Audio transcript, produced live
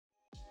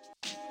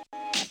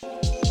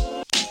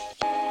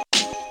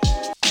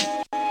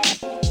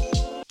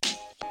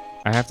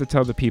I have to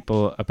tell the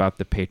people about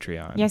the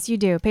Patreon. Yes, you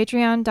do.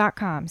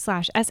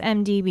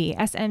 Patreon.com/SMDB.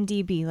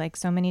 SMDB, like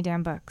so many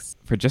damn books.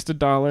 For just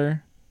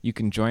 $1, you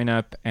can join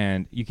up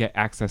and you get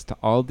access to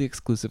all the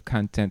exclusive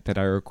content that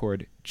I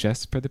record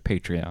just for the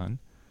Patreon.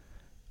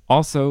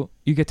 Also,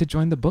 you get to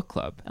join the book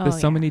club. Oh, The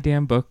So yeah. Many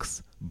Damn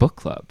Books book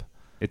club.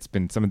 It's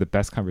been some of the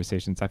best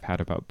conversations I've had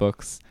about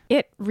books.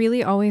 It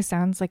really always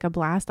sounds like a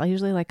blast. I'll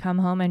usually like come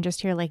home and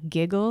just hear like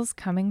giggles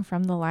coming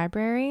from the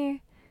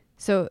library.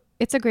 So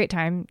it's a great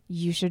time.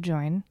 You should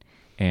join.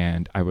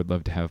 And I would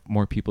love to have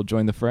more people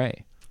join the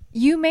fray.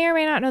 You may or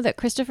may not know that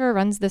Christopher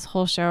runs this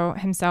whole show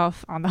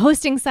himself on the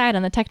hosting side,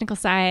 on the technical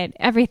side,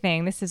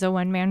 everything. This is a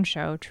one-man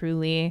show,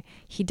 truly.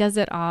 He does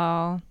it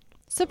all.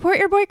 Support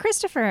your boy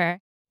Christopher.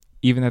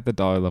 Even at the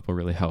dollar level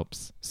really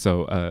helps.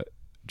 So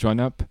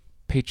join up,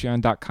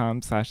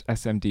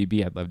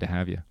 patreon.com/SMDB. I'd love to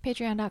have you.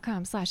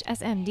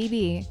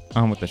 Patreon.com/SMDB.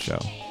 On with the show.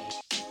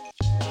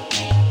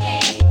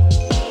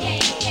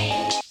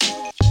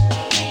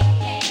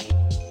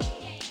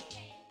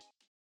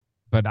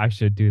 But I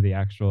should do the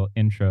actual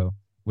intro,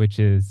 which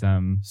is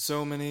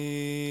So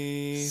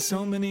many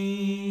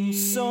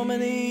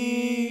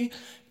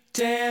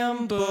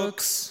damn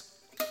books.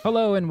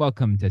 hello and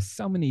welcome to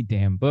So Many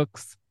Damn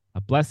Books,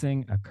 a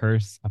blessing, a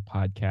curse, a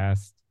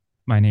podcast.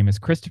 My name is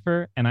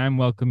Christopher, and I'm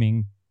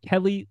welcoming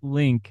Kelly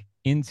Link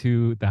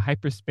into the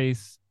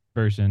hyperspace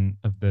version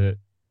of the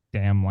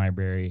damn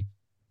library.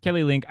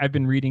 Kelly Link, I've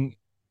been reading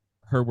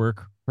her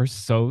work for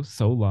so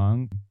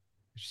long.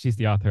 She's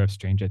the author of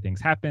Stranger Things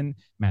Happen,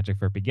 Magic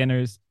for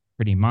Beginners,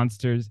 Pretty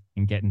Monsters,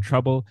 and Get in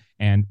Trouble,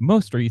 and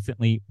most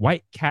recently,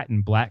 White Cat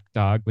and Black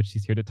Dog, which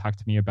she's here to talk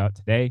to me about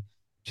today.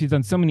 She's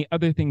done so many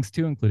other things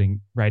too,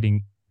 including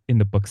writing in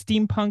the book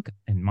Steampunk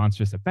and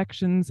Monstrous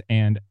Affections,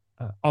 and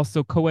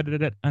also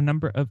co-edited a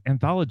number of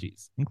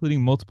anthologies,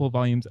 including multiple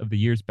volumes of the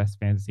year's best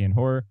fantasy and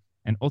horror.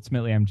 And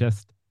ultimately, I'm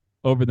just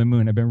over the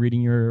moon. I've been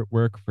reading your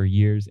work for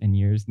years and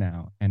years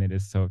now, and it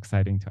is so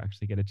exciting to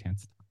actually get a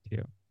chance to talk to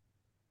you.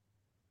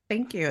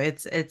 Thank you.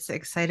 It's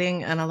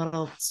exciting and a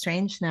little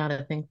strange now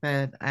to think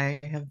that I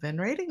have been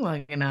writing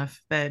long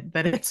enough that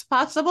it's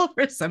possible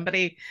for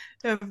somebody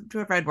to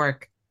have read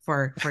work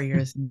for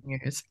years and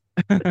years.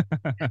 But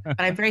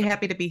I'm very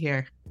happy to be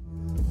here.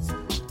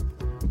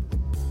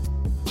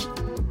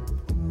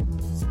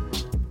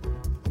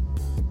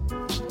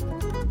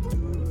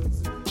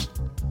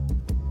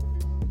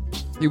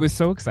 It was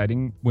so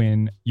exciting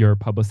when your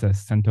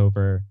publicist sent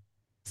over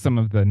some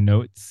of the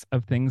notes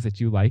of things that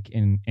you like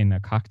in a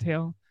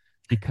cocktail,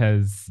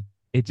 because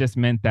it just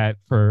meant that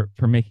for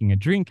making a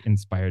drink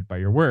inspired by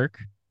your work,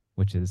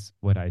 which is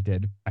what I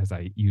did as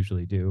I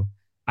usually do,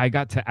 I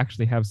got to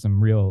actually have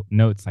some real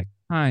notes like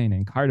pine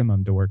and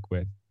cardamom to work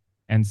with.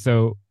 And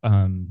so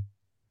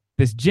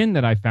this gin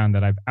that I found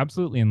that I'm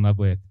absolutely in love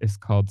with is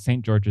called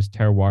St. George's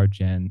Terroir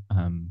Gin.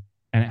 And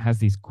it has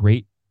these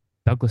great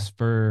Douglas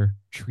fir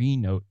tree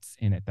notes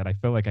in it that I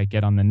feel like I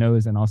get on the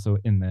nose and also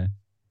in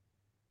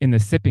the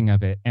sipping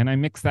of it. And I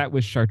mix that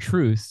with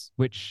chartreuse,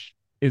 which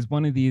is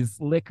one of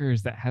these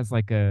liquors that has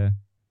like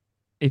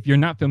if you're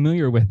not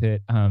familiar with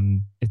it,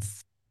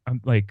 it's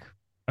like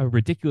a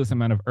ridiculous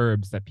amount of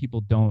herbs that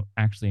people don't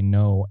actually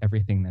know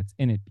everything that's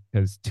in it,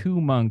 because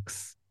two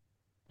monks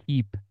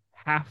keep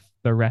half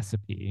the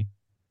recipe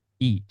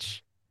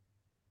each,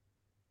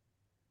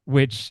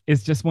 which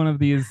is just one of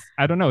these,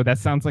 I don't know, that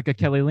sounds like a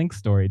Kelly Link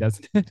story,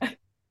 doesn't it?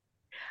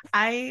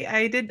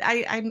 I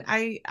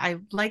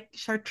like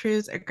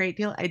chartreuse a great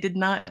deal. I did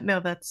not know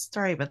that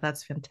story, but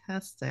that's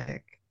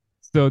fantastic.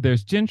 So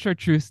there's gin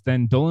chartreuse,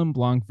 then Dolin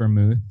Blanc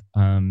vermouth,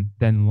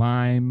 then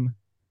lime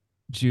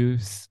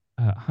juice,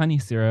 honey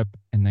syrup,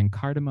 and then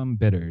cardamom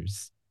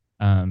bitters.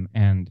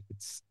 And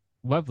it's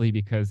lovely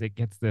because it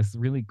gets this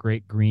really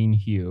great green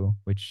hue,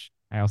 which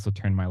I also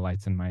turn my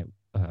lights in my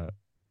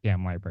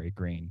damn library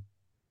green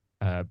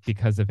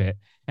because of it.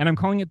 And I'm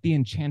calling it the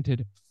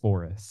Enchanted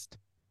Forest.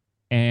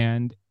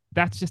 And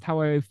that's just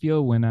how I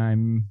feel when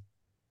I'm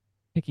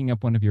picking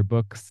up one of your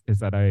books, is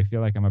that I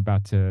feel like I'm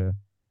about to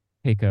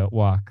take a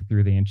walk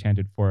through the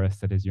enchanted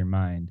forest that is your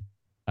mind.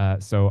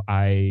 So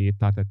I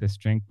thought that this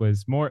drink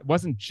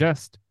wasn't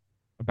just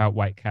about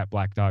White Cat,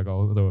 Black Dog,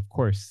 although of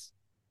course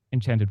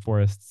enchanted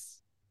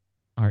forests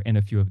are in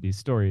a few of these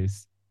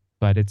stories,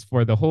 but it's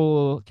for the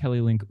whole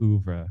Kelly Link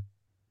oeuvre.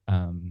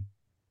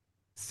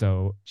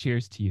 So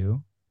cheers to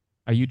you.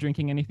 Are you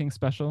drinking anything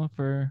special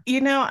for?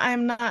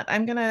 I'm not.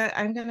 I'm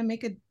gonna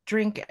make a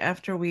drink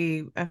after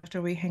we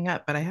hang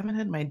up, but I haven't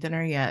had my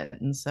dinner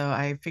yet, and so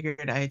I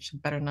figured I should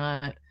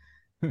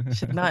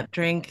not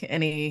drink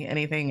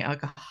anything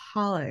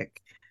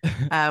alcoholic.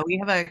 We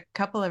have a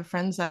couple of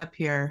friends up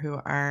here who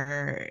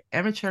are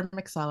amateur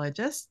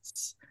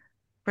mixologists,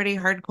 pretty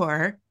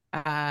hardcore,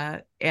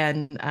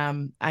 and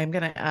I'm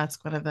gonna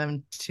ask one of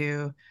them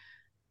to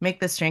make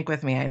this drink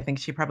with me. I think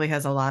she probably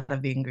has a lot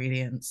of the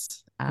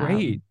ingredients.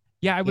 Great.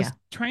 Yeah, I was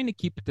trying to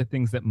keep it to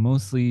things that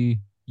mostly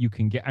you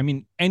can get. I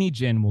mean, any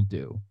gin will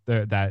do.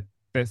 That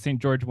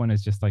St. George one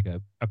is just like a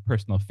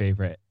personal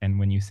favorite. And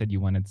when you said you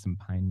wanted some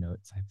pine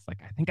notes, I was like,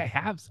 I think I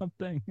have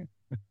something.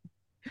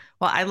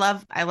 Well, I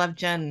love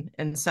gin,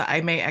 and so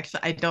I may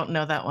actually I don't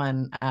know that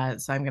one,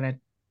 so I'm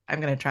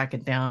gonna track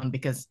it down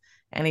because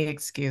any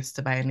excuse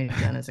to buy a new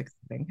gin is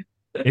exciting.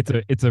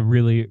 It's a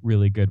really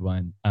really good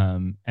one.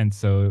 And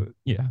so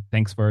yeah,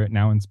 thanks for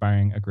now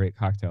inspiring a great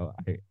cocktail.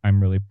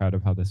 I'm really proud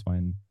of how this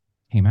one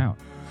came out.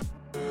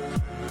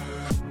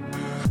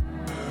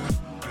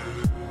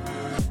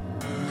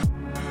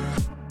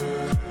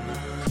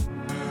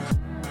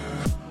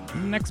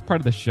 Next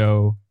part of the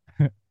show,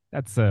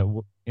 that's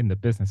in the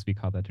business we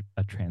call that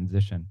a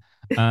transition.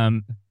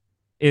 Um,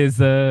 is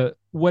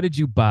what did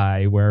you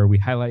buy? Where we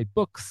highlight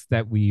books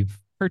that we've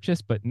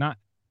purchased but not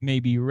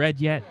maybe read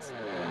yet.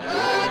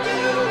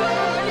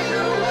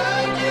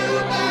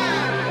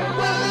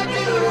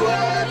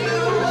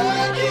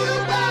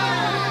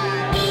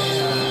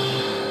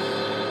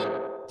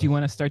 Do you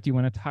want to start? Do you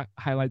want to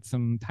highlight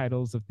some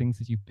titles of things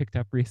that you've picked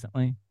up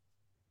recently?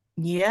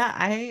 Yeah,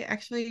 I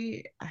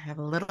have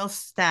a little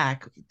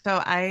stack. So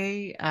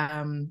I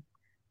own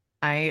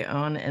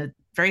a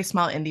very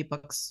small indie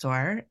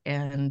bookstore,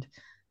 and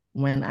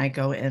when I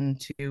go in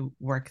to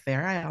work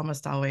there, I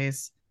almost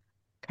always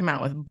come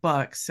out with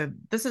books. So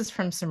this is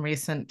from some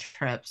recent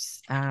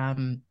trips.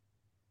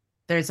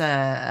 There's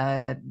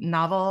a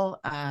novel,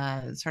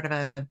 sort of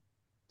a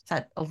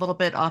set a little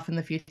bit off in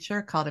the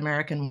future called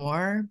American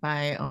War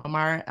by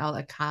Omar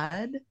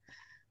El-Akkad.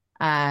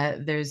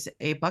 There's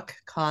a book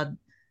called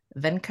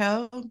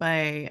Venko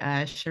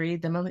by Cherie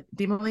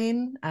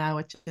Demoulin,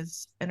 which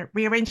is a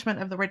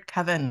rearrangement of the word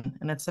coven,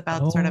 and it's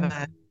about sort of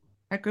Oh,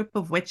 a group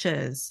of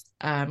witches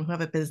who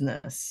have a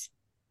business.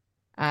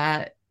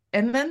 Uh,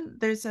 and then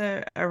there's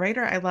a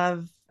writer I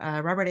love,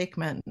 Robert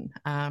Aikman,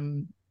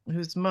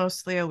 who's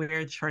mostly a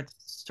weird short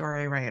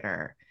story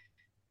writer,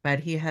 but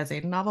he has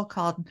a novel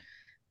called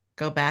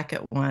Go Back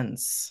at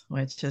Once,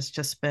 which has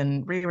just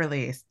been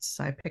re-released.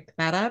 So I picked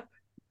that up.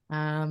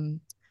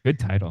 Um, good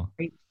title.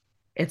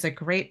 it's a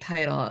great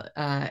title.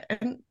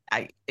 And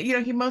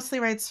he mostly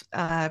writes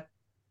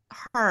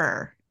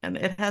horror, and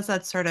it has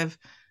that sort of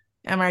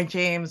M.R.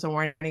 James, a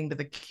warning to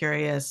the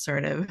curious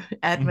sort of Mm-hmm.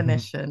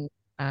 admonition.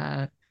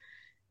 Uh,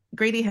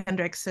 Grady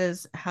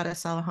Hendrix's How to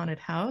Sell a Haunted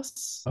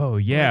House, Oh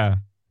which yeah,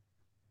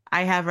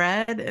 I have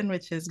read and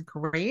which is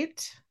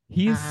great.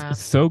 he's Uh,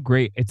 so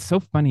great. It's so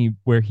funny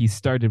where he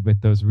started with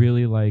those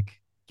really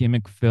like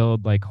gimmick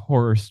filled like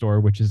horror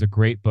store, which is a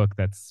great book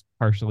that's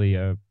partially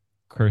a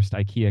cursed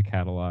IKEA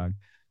catalog.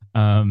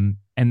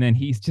 And then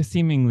he's just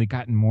seemingly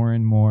gotten more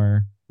and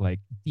more like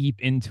deep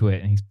into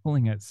it, and he's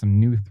pulling at some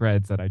new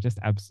threads that I just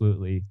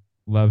absolutely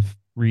love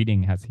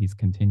reading as he's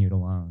continued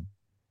along.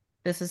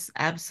 this is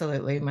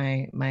absolutely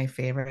my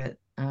favorite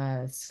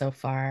so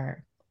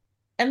far.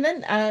 And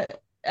then a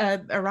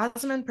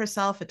Rosamund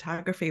Purcell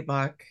photography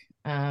book,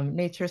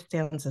 Nature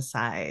Stands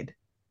Aside.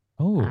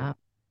 Oh, Uh,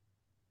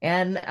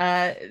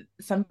 and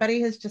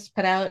somebody has just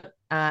put out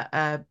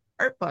a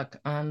art book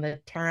on the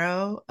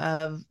tarot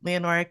of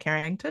Leonora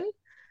Carrington,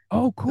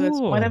 oh, who is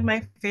one of cool.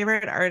 my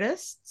favorite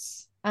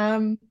artists.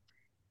 And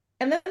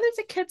then there's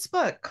a kid's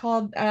book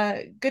called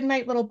Good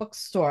Night Little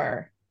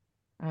Bookstore.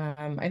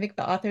 I think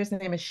the author's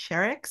name is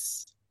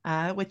Sherix,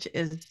 which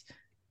is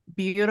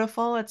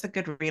beautiful. It's a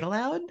good read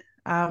aloud.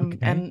 Okay.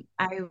 And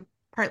I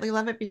partly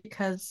love it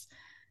because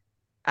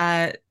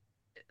uh,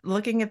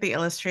 looking at the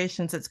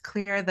illustrations, it's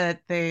clear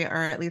that they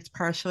are at least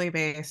partially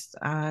based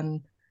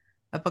on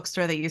a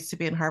bookstore that used to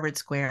be in Harvard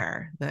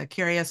Square, the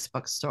Curious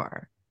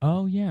Bookstore.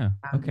 Oh yeah.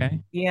 Okay.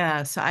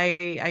 Yeah, so I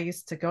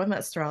used to go in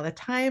that store all the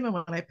time, and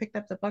when I picked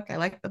up the book, I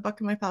liked the book,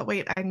 and I thought,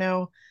 wait, I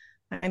know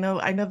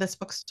this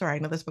bookstore. I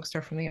know this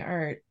bookstore from the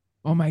art.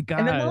 Oh my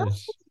And then the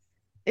last gosh.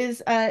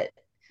 is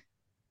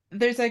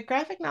there's a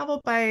graphic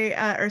novel by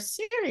or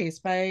series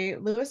by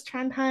Louis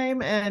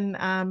Trondheim and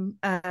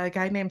a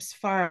guy named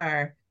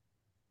Sfar,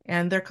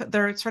 and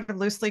they're sort of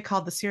loosely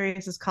called, the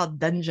series is called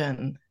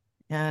Dungeon,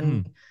 Hmm.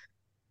 and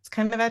it's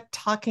kind of a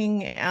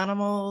talking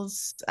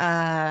animals,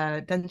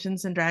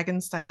 Dungeons and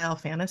Dragons style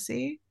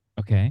fantasy.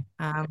 Okay.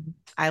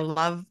 I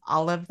love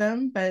all of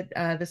them, but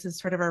this is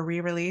sort of a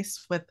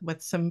re-release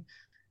with some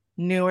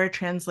newer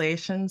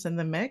translations in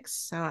the mix.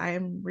 So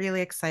I'm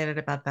really excited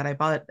about that. I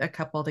bought a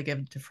couple to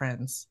give to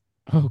friends.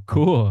 Oh,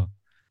 cool.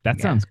 That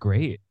Yeah. sounds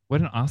great.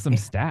 What an awesome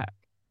stack.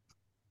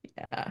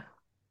 Yeah.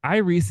 I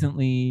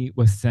recently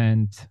was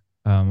sent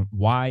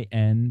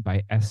YN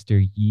by Esther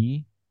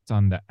Yi. It's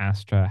on the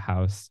Astra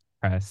House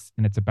Press,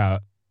 and it's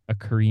about a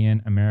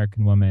Korean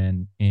American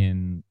woman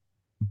in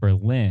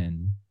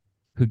Berlin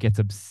who gets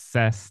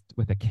obsessed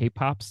with a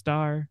K-pop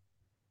star,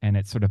 and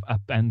it sort of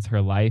upends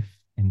her life,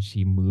 and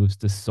she moves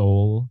to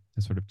Seoul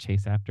to sort of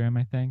chase after him,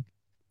 I think.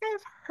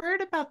 I've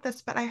heard about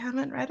this, but I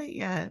haven't read it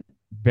yet.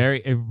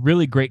 Very a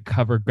really great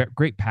cover,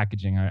 great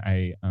packaging.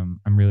 I'm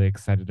really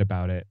excited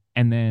about it.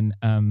 And then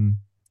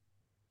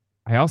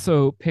I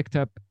also picked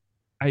up.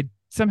 I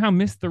somehow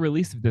missed the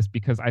release of this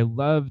because I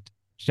loved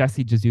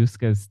Jesse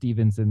Jazuska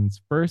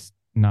Stevenson's first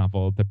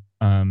novel, the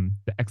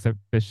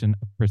Exhibition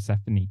of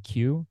Persephone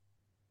Q,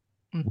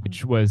 Mhm.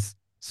 which was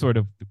sort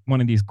of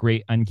one of these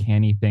great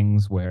uncanny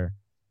things where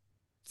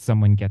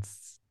someone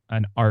gets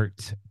an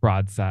art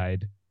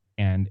broadside,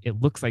 and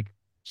it looks like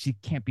she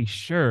can't be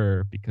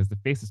sure because the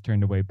face is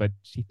turned away, but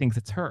she thinks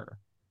it's her.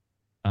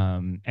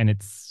 And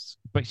it's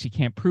but she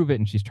can't prove it,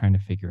 and she's trying to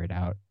figure it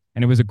out.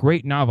 And it was a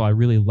great novel. I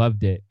really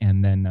loved it.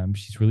 And then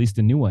she's released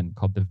a new one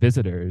called The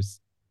Visitors,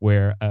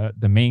 where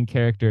the main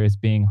character is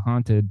being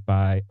haunted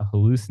by a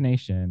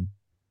hallucination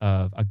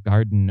of a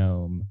garden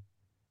gnome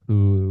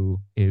who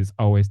is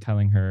always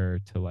telling her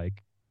to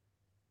like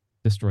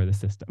destroy the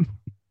system.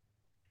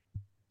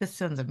 This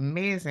sounds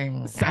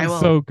amazing. I Sounds will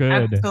so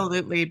good.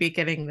 absolutely be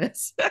getting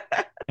this.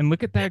 And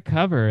look at that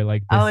cover,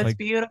 Oh, it's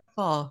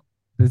beautiful.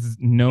 this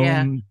Yeah.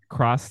 gnome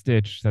cross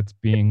stitch that's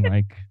being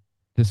like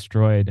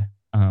destroyed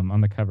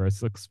on the cover. It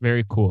looks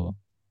very cool.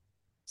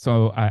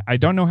 So I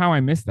don't know how I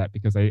missed that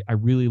because I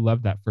really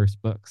loved that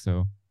first book.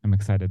 So I'm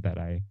excited that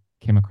I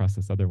came across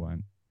this other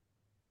one.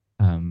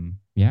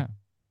 Yeah.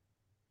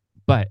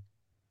 But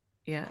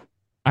Yeah.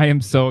 I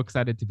am so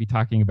excited to be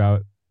talking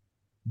about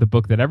the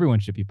book that everyone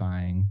should be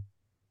buying,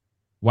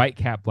 White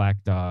Cat,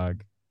 Black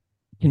Dog.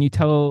 Can you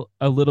tell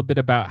a little bit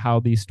about how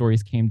these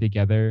stories came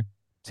together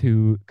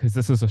to, because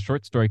this is a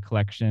short story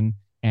collection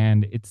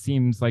and it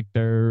seems like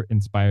they're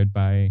inspired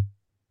by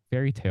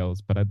fairy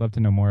tales, but I'd love to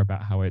know more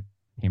about how it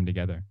came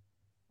together.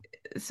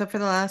 So for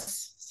the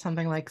last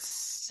something like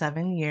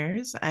 7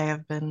 years, I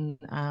have been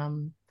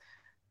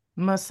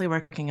mostly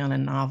working on a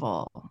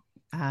novel,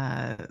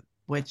 uh,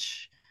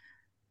 which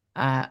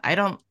I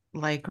don't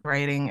like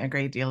writing a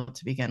great deal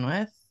to begin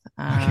with.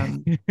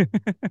 Um, Okay.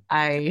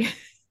 I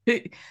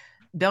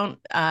don't,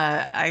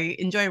 I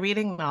enjoy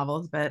reading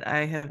novels, but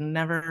I have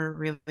never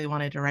really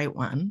wanted to write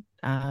one.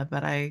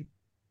 But I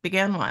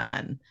began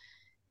one.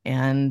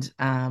 And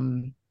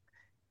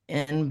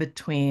in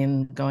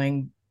between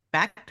going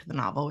back to the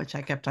novel, which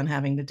I kept on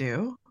having to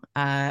do,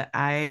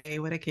 I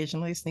would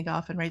occasionally sneak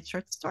off and write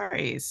short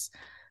stories,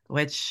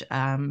 which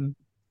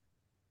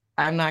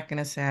I'm not going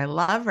to say I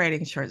love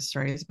writing short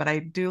stories, but I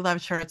do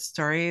love short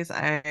stories.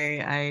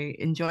 I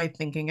enjoy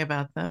thinking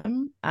about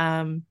them.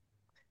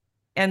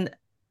 And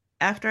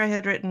after I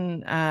had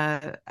written,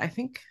 I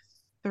think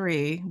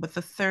three, with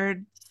the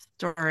third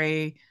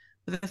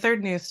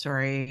news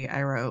story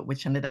I wrote,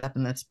 which ended up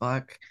in this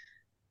book,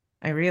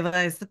 I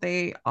realized that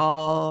they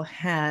all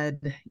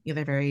had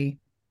either very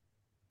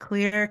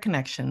clear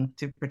connection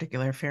to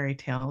particular fairy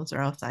tales,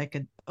 or else I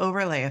could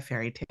overlay a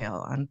fairy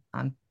tale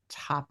on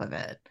top of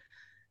it,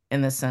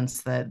 in the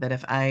sense that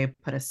if I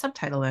put a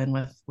subtitle in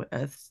with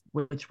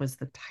which was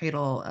the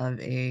title of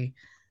a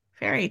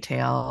fairy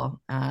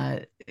tale,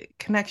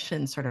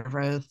 connection sort of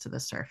rose to the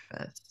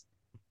surface.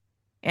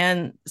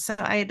 And so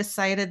I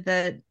decided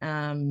that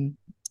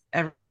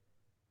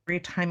every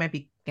time I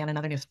began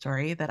another new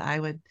story, that I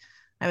would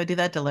do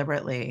that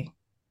deliberately.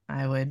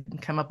 I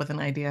would come up with an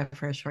idea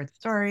for a short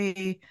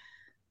story.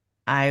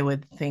 I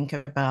would think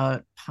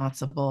about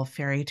possible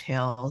fairy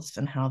tales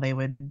and how they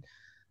would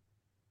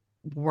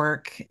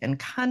work in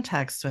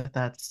context with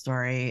that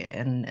story,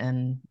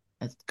 and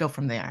go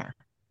from there.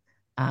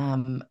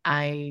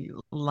 I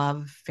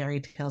love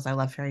fairy tales. I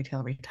love fairy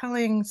tale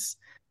retellings.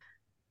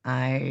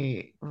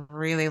 I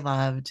really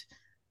loved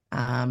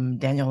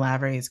Daniel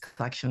Lavery's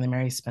collection, The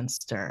Merry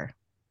Spinster,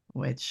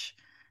 which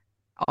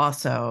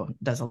also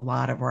does a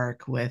lot of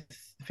work with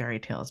fairy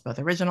tales, both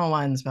original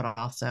ones, but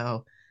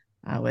also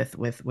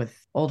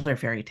with older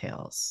fairy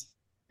tales.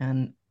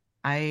 And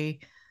I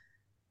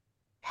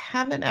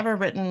haven't ever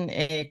written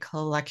a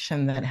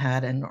collection that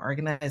had an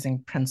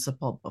organizing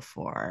principle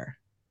before.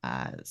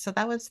 So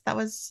that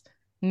was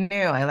new.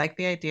 I like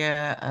the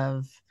idea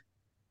of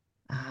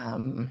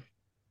um,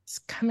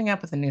 coming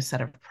up with a new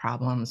set of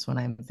problems when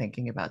I'm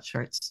thinking about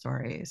short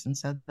stories. And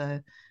so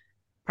the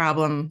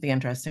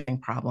interesting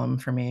problem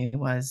for me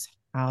was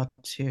how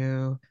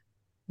to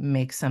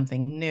make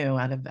something new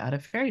out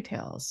of fairy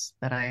tales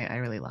that I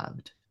really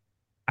loved.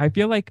 I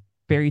feel like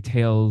fairy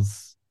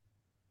tales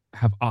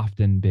have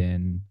often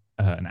been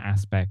an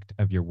aspect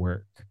of your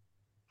work.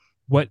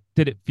 What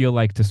did it feel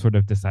like to sort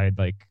of decide,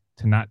 like,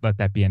 to not let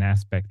that be an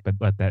aspect, but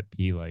let that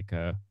be like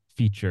a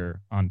feature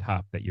on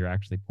top that you're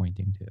actually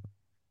pointing to?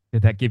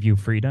 Did that give you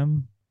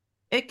freedom?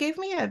 It gave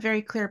me a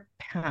very clear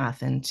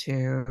path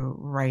into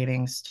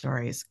writing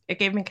stories. It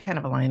gave me kind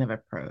of a line of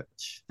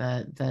approach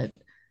that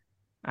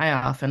I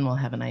often will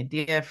have an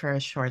idea for a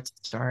short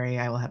story.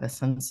 I will have a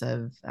sense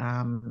of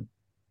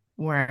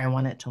where I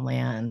want it to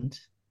land,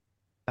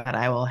 but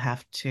I will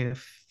have to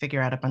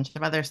figure out a bunch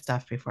of other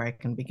stuff before I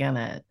can begin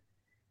it.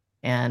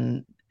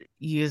 And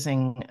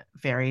using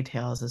fairy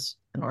tales as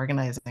an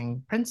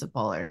organizing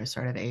principle, or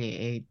sort of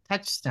a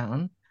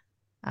touchstone,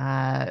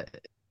 uh,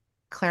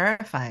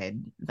 clarified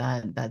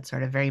that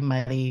sort of very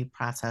muddy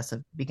process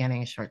of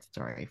beginning a short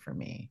story for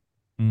me.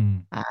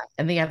 Mm.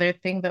 And the other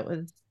thing that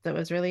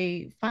was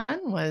really fun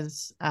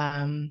was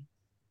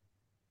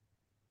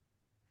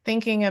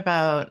thinking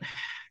about,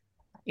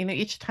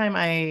 each time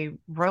I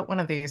wrote one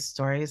of these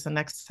stories, the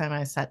next time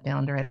I sat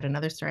down to write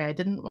another story, I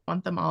didn't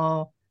want them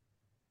all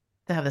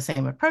to have the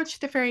same approach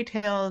to fairy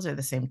tales or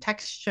the same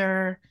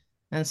texture.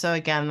 And so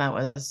again, that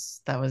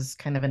was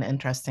kind of an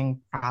interesting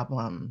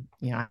problem.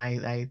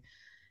 I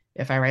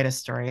if I write a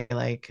story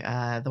like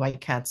The White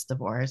Cat's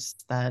Divorce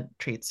that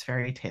treats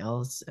fairy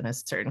tales in a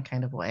certain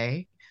kind of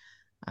way,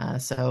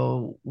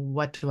 so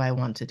what do I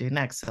want to do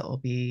next that will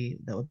be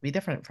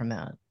different from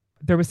that?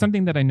 There was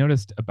something that I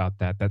noticed about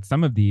that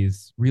some of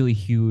these really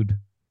hewed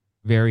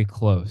very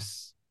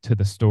close to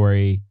the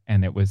story,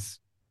 and it was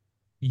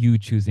you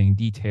choosing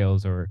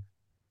details or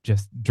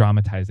just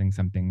dramatizing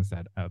some things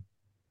that a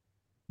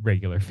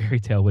regular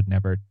fairy tale would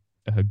never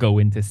go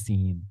into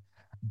scene.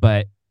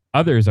 But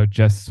others are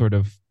just sort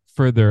of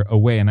further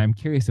away. And I'm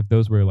curious if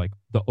those were like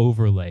the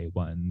overlay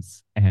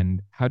ones.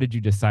 And how did you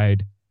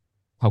decide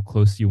how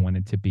close you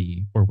wanted to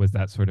be? Or was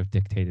that sort of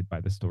dictated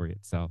by the story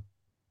itself?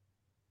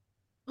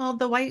 Well,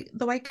 the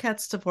White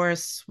Cat's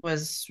Divorce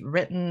was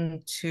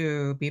written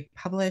to be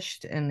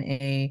published in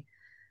a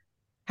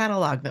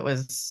catalog that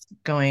was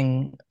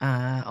going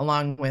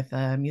along with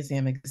a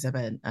museum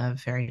exhibit of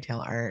fairy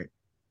tale art.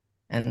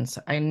 And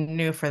so I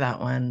knew for that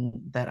one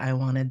that I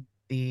wanted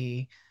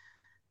the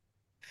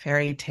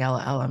fairy tale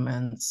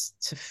elements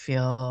to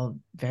feel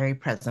very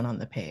present on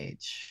the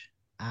page.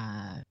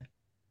 Uh,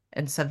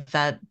 and so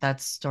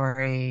that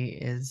story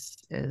is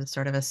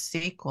sort of a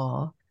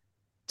sequel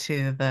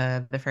to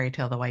the fairy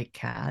tale The White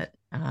Cat.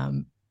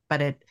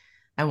 But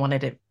I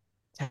wanted it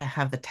to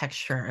have the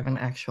texture of an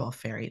actual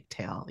fairy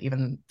tale,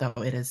 even though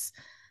it is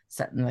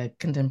set in the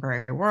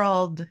contemporary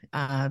world.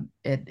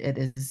 It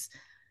is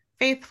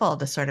faithful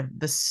to sort of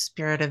the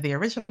spirit of the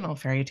original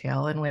fairy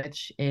tale, in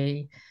which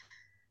a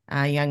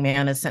young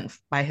man is sent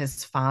by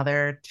his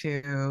father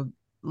to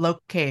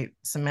locate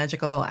some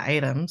magical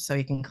items so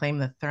he can claim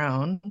the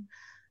throne.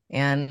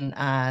 And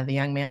the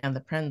young man,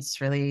 the prince,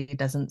 really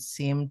doesn't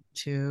seem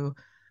to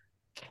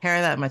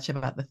care that much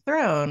about the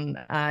throne.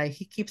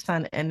 He keeps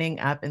on ending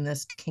up in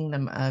this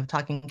kingdom of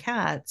talking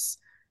cats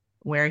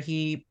where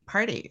he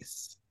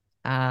parties.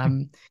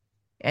 Um,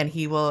 and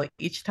he will,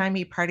 each time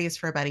he parties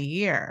for about a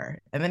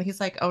year. And then he's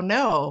like, oh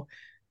no,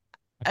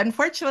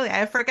 unfortunately,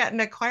 I've forgotten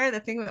to acquire the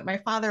thing that my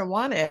father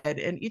wanted.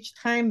 And each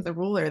time the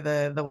ruler,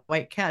 the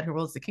white cat who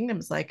rules the kingdom,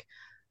 is like,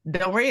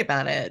 don't worry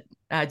about it.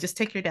 Just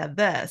take your dad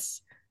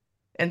this.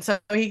 And so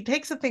he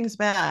takes the things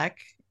back.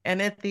 And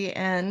at the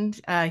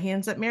end, he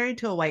ends up married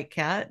to a white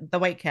cat. The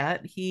white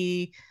cat,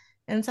 he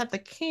ends up the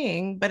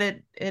king, but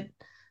it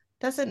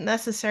doesn't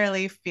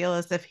necessarily feel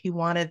as if he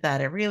wanted that.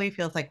 It really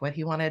feels like what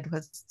he wanted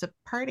was to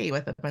party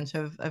with a bunch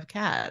of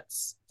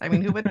cats. I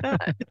mean, who would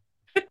not?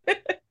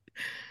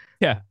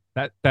 Yeah,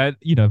 that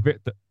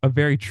a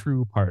very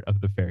true part of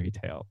the fairy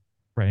tale,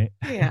 right?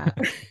 Yeah.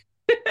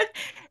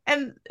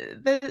 And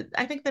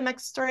I think the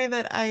next story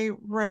that I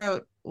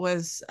wrote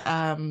was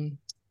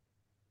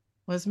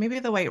maybe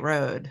The White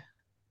Road,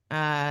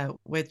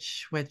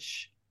 which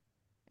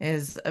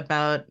is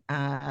about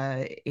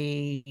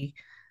a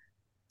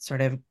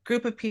sort of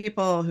group of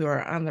people who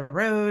are on the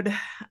road.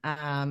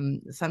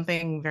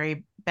 Something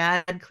very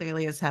bad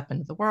clearly has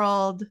happened to the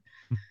world.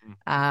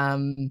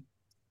 Um,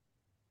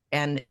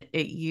 and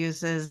it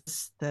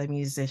uses the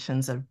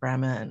musicians of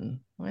Bremen,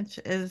 which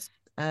is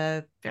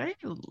a very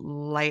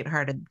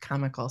lighthearted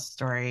comical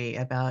story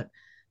about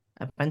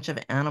a bunch of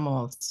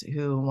animals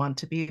who want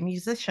to be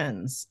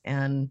musicians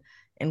and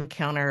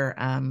encounter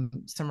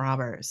some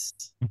robbers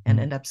and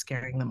Mhm. end up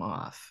scaring them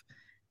off.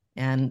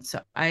 And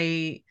so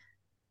I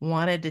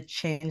wanted to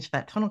change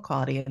that tonal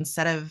quality.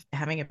 Instead of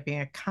having it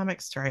being a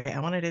comic story, I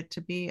wanted it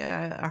to be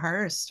a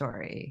horror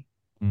story.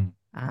 Mm.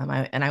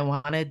 And I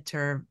wanted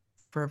to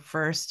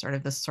reverse sort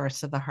of the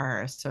source of the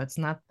horror. So it's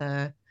not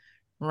the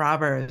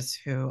robbers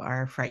who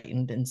are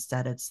frightened.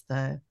 Instead, it's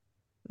the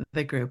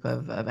group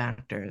of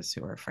actors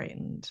who are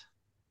frightened.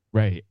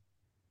 Right.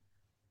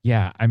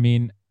 Yeah. I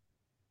mean,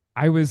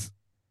 I was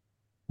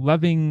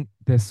loving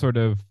this sort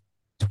of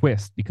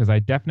twist because I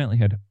definitely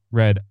had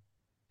read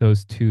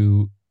those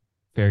two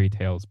fairy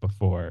tales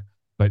before,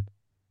 but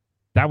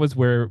that was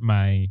where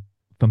my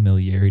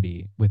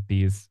familiarity with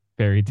these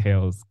fairy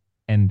tales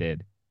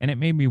ended. And it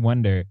made me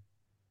wonder,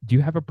 do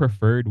you have a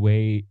preferred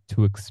way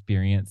to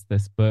experience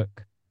this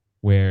book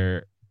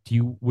where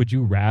would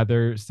you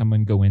rather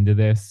someone go into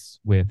this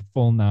with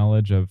full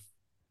knowledge of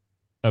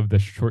the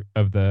short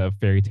of the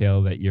fairy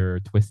tale that you're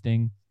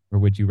twisting, or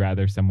would you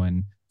rather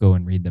someone go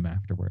and read them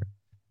afterward?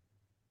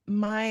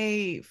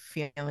 My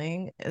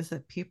feeling is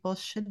that people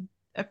should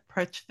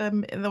approach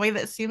them in the way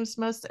that seems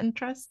most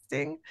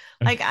interesting.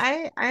 Like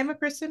I'm a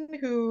person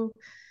who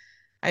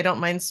I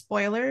don't mind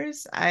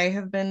spoilers. I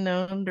have been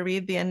known to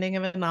read the ending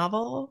of a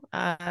novel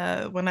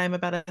when I'm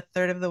about a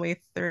third of the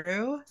way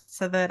through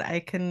so that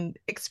I can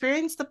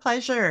experience the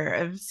pleasure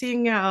of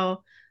seeing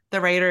how the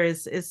writer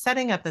is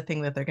setting up the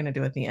thing that they're going to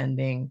do at the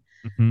ending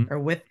Mhm. or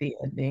with the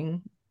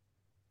ending.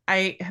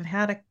 I have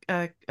had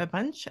a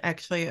bunch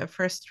actually of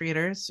first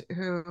readers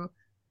who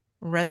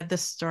read the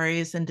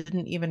stories and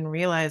didn't even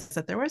realize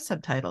that there were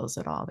subtitles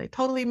at all. They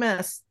totally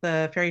missed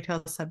the fairy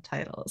tale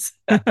subtitles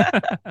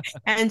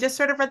and just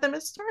sort of read them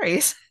as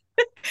stories.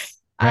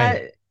 Uh,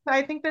 Right,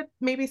 I think that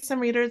maybe some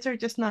readers are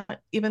just not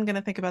even going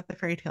to think about the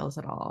fairy tales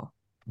at all.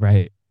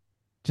 right.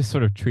 just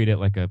sort of treat it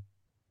like a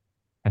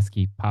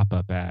pesky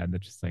pop-up ad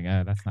that's just like,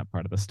 that's not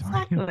part of the story.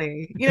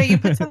 Exactly. You know, you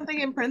put something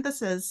in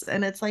parentheses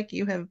and it's like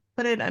you have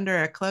put it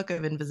under a cloak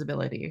of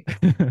invisibility.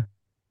 The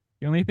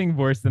only thing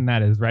worse than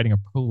that is writing a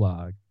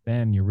prologue.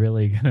 Then you're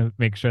really gonna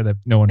make sure that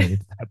no one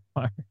reads that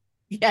part.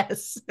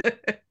 Yes.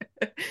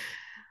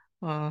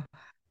 Well,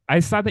 I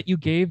saw that you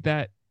gave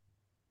that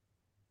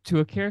to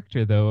a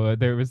character though.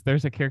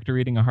 There's a character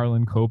reading a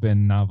Harlan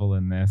Coben novel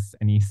in this,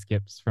 and he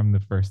skips from the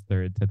first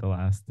third to the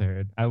last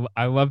third.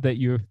 I love that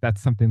you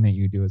that's something that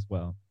you do as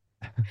well.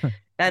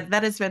 that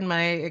has been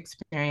my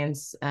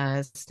experience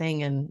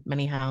staying in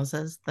many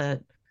houses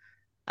that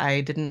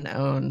I didn't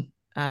own.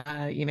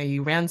 You know,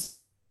 you ransack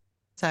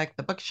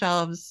the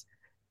bookshelves,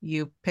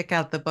 you pick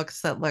out the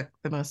books that look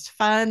the most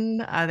fun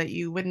that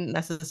you wouldn't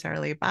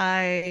necessarily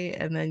buy,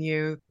 and then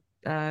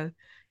uh,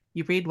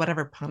 you read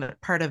whatever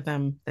part of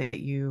them that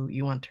you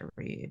want to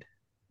read.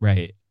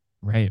 Right.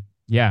 Right.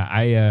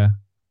 Yeah,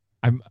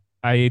 I'm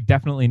I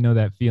definitely know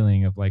that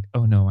feeling of like,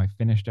 oh no, I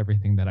finished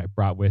everything that I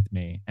brought with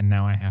me and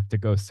now I have to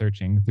go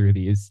searching through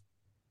these,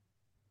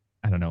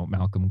 I don't know,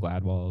 Malcolm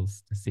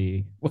Gladwell's to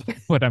see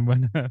what I'm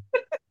gonna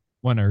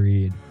want to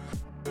read.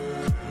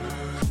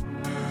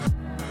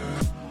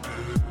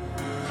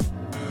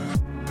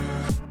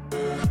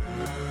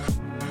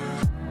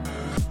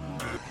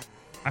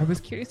 I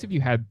was curious if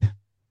you had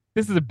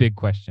this is a big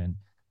question,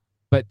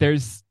 but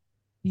there's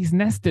these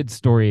nested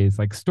stories,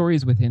 like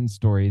stories within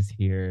stories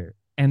here.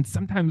 And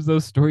sometimes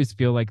those stories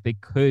feel like they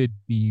could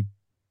be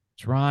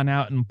drawn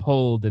out and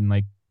pulled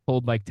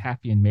like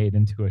taffy and made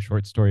into a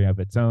short story of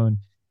its own,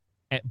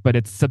 but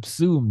it's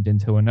subsumed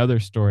into another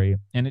story.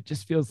 And it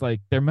just feels like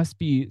there must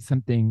be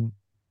something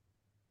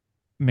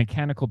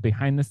mechanical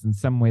behind this in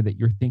some way that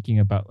you're thinking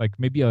about, like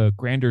maybe a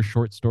grander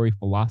short story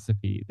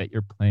philosophy that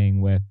you're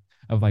playing with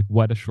of like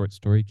what a short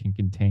story can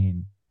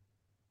contain.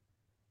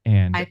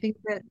 And I think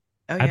that,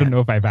 oh I don't yeah. know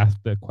if I've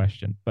asked the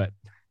question, but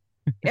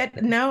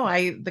No,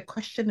 the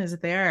question is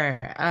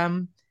there.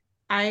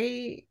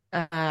 I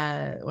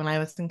when I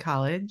was in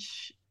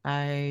college,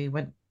 I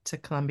went to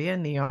Columbia,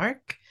 New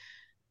York,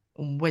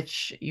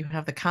 which you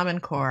have the Common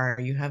Core,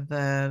 you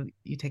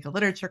take a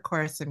literature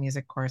course, a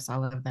music course,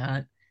 all of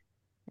that.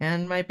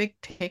 And my big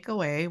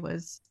takeaway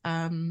was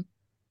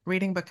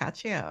reading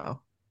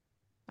Boccaccio,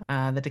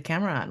 the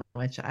Decameron,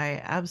 which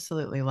I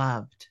absolutely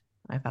loved.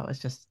 I thought was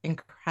just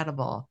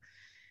incredible.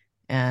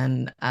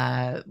 And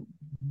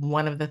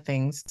one of the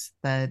things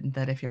that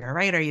if you're a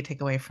writer, you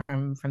take away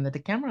from the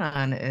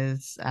Decameron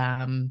is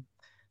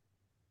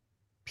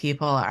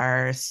people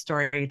are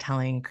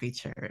storytelling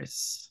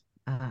creatures.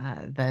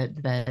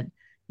 That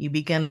you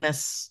begin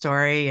this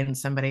story and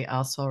somebody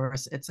else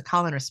it's a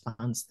call and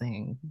response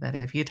thing. That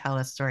if you tell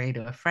a story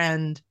to a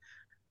friend,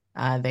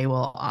 they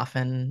will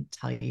often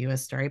tell you a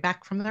story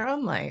back from their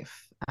own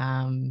life.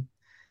 And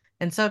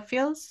so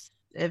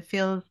it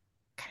feels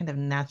kind of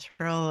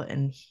natural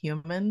and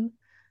human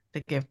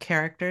to give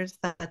characters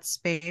that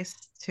space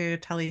to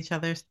tell each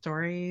other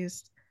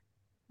stories.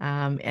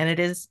 And it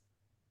is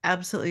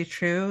absolutely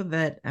true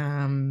that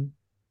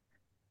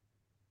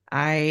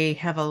I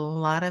have a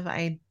lot of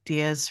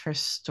ideas for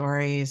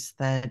stories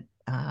that,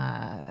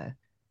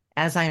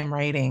 as I am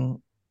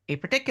writing a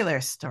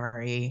particular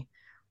story,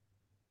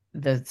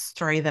 the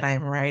story that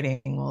I'm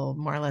writing will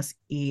more or less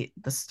eat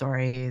the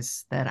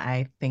stories that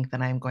I think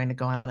that I'm going to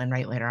go on and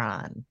write later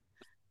on.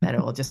 That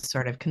it will just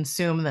sort of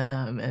consume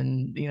them,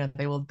 and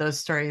those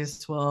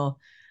stories will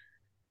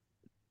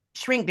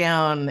shrink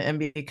down and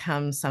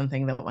become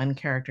something that one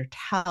character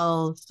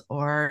tells,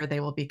 or they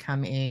will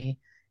become a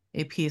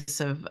piece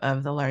of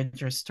the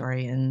larger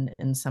story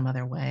in some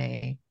other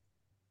way.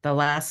 The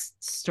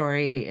last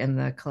story in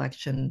the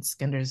collection,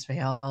 Skinder's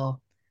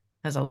Vale,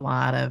 has a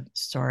lot of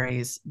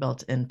stories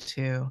built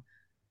into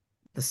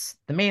the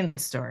main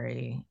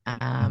story.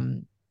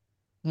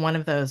 One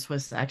of those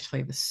was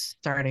actually the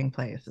starting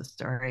place, a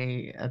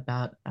story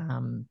about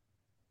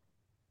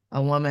a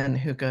woman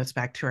who goes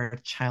back to her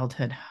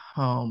childhood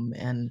home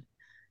and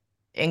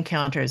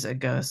encounters a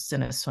ghost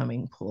in a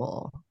swimming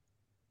pool.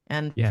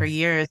 And for yes.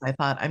 years, I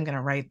thought I'm going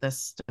to write this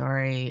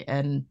story,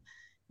 and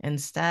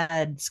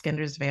instead,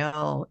 Skinder's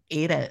Vale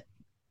ate it,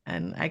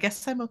 and I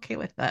guess I'm okay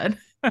with that.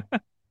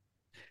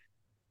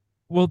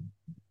 Well,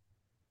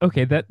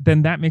 okay,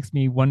 that makes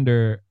me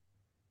wonder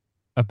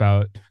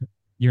about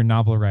your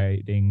novel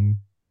writing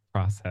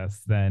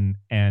process then.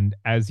 And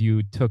as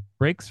you took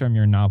breaks from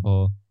your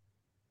novel,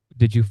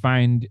 did you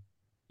find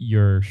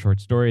your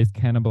short stories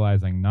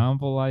cannibalizing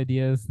novel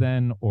ideas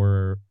then,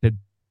 or did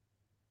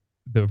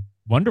the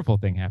wonderful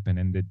thing happen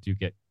and did you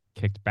get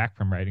kicked back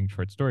from writing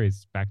short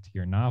stories back to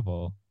your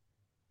novel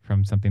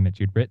from something that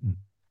you'd written?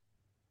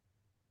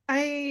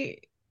 I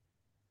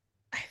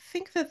I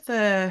think that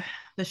the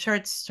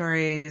short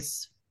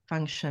stories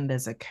functioned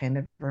as a kind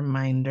of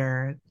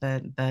reminder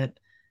that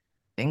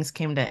things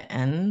came to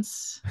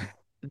ends.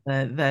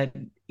 That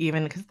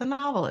even because the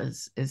novel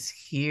is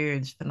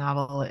huge, the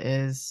novel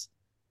is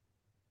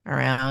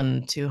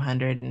around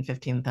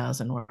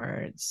 215,000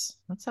 words.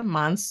 That's a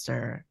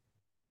monster.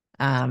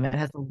 It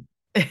has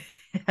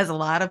it has a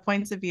lot of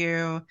points of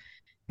view.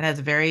 It has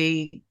a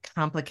very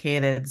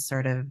complicated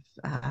sort of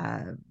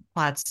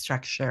plot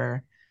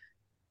structure.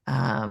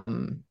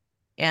 Um,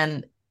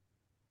 and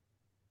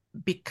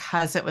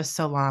because it was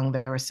so long,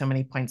 there were so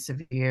many points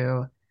of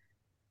view.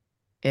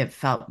 It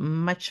felt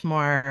much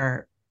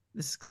more,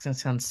 this is going to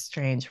sound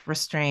strange,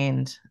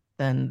 restrained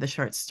than the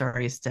short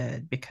stories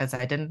did because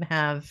I didn't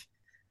have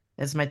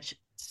as much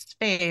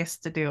space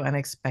to do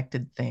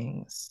unexpected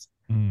things.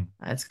 Mm,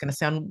 It's going to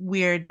sound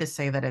weird to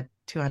say that a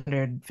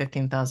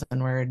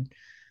 215,000 word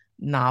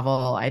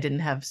novel, I didn't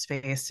have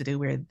space to do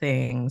weird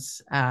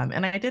things.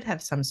 And I did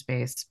have some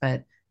space,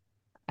 but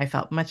I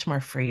felt much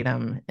more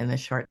freedom in the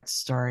short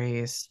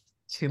stories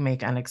to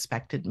make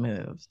unexpected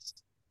moves.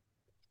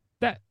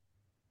 that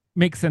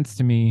makes sense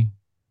to me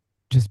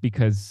just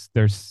because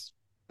there's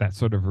that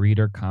sort of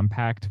reader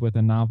compact with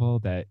a novel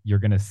that you're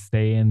going to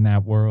stay in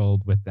that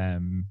world with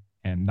them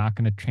and not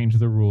going to change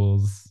the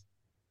rules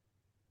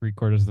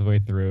 3/4 of the way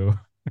through.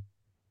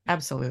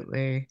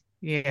 Absolutely.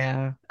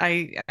 Yeah.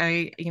 I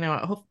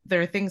hope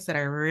there are things that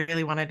I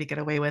really wanted to get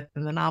away with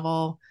in the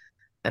novel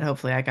that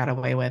hopefully I got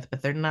away with,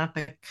 but they're not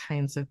the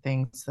kinds of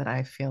things that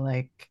I feel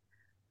like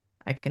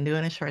I can do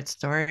in a short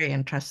story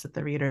and trust that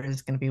the reader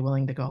is going to be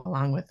willing to go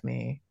along with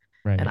me.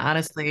 And Right.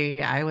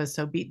 honestly, I was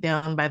so beat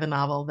down by the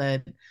novel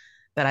that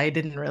I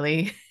didn't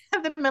really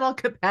have the mental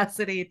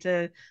capacity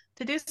to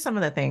do some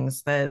of the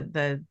things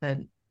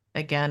that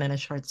again in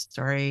short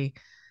stories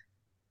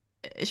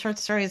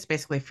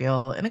basically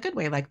feel in a good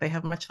way like they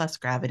have much less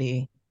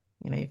gravity.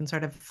 You can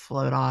sort of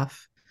float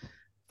off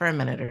for a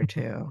minute or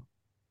two.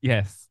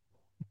 Yes.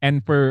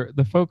 And for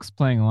the folks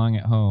playing along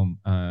at home,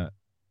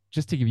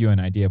 just to give you an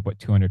idea of what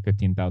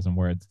 215,000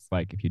 words is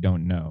like, if you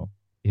don't know,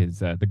 is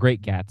The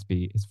Great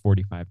Gatsby is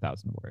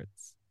 45,000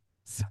 words.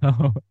 So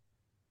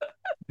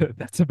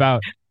that's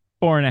about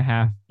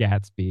 4.5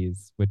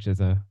 Gatsbys, which is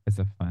a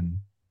fun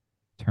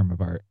term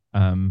of art.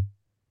 I'm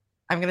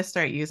going to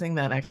start using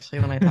that actually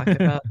when I talk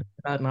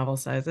about novel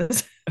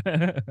sizes.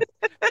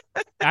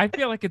 I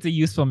feel like it's a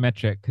useful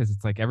metric because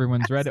it's like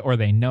everyone's read it or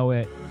they know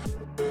it.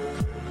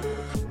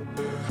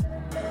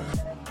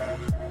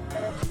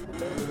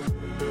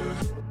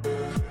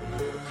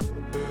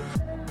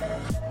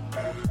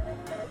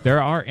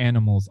 There are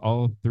animals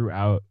all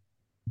throughout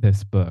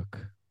this book.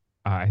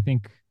 I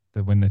think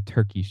that when the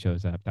turkey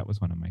shows up, that was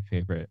one of my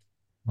favorite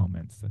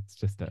moments. That's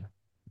just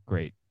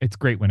it's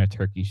great when a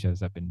turkey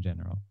shows up in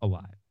general, a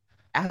lot.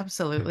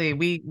 Absolutely.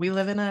 We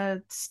live in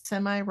a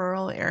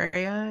semi-rural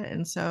area,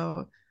 and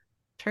so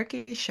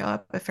turkeys show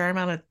up a fair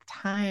amount of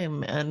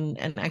time, and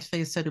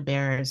actually so do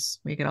bears.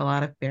 We get a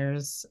lot of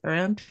bears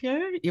around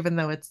here, even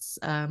though it's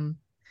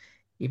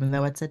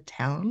a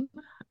town.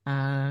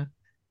 Uh,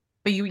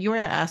 but you were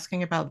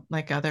asking about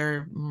like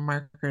other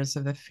markers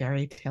of the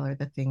fairy tale or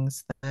the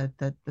things that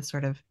the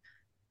sort of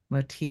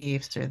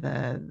motifs or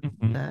the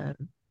Mhm.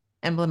 the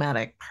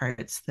emblematic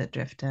parts that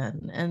drift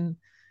in. And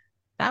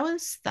that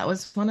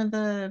was one of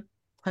the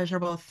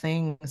pleasurable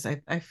things.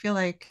 I feel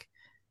like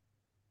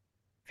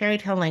fairy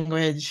tale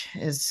language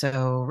is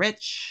so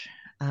rich,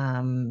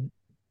 um,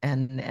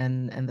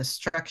 and the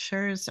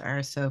structures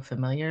are so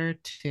familiar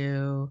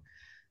to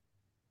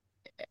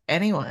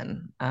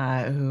anyone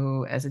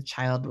who, as a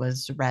child,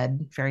 was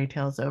read fairy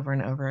tales over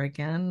and over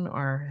again,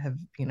 or have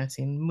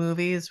seen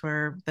movies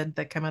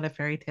that come out of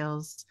fairy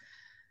tales.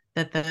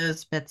 That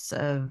those bits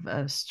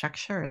of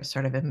structure are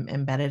sort of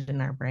embedded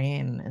in our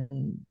brain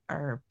and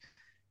are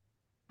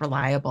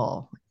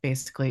reliable.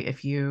 Basically,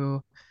 if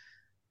you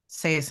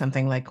say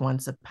something like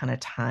once upon a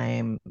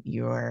time,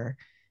 you're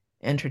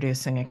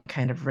introducing a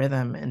kind of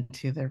rhythm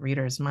into the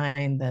reader's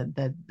mind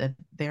that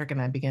they're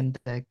going to begin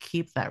to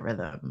keep that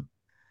rhythm,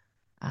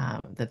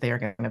 that they are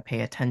going to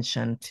pay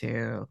attention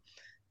to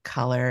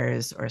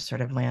colors or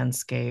sort of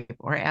landscape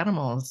or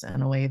animals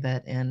in a way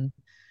that in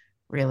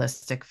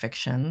realistic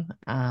fiction,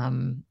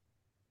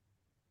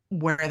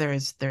 where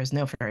there's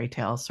no fairy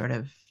tale sort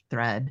of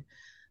thread,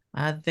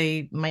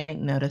 they might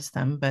notice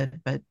them, but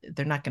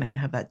they're not going to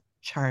have that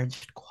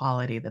charged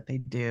quality that they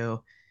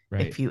do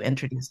Right. if you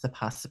introduce the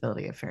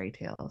possibility of fairy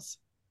tales.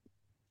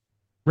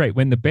 Right.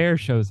 When the bear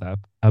shows up,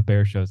 a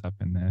bear shows up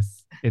in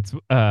this. It's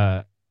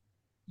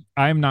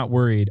I'm not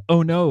worried.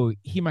 Oh no,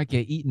 he might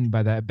get eaten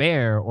by that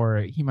bear or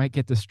he might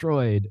get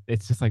destroyed.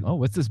 It's just like, oh,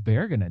 what's this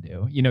bear gonna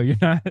do? You're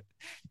not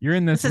you're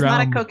in this This is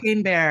not a realm.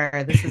 cocaine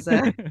bear. This is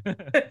a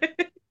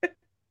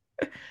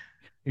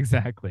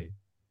Exactly.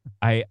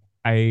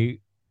 I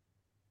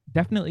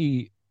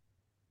definitely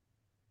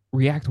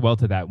react well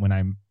to that when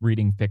I'm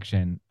reading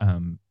fiction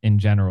in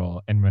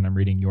general and when I'm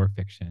reading your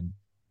fiction.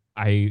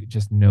 I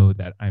just know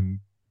that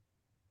I'm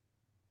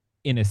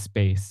in a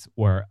space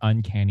where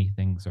uncanny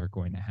things are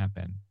going to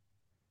happen.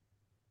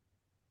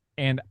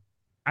 And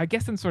I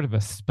guess in sort of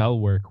a spell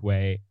work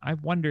way,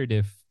 I've wondered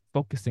if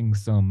focusing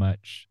so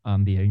much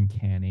on the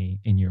uncanny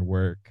in your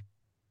work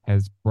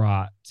has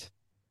brought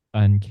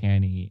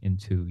uncanny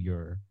into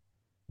your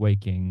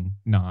waking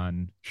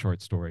non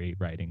short story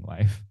writing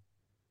life.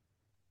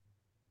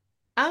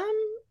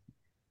 um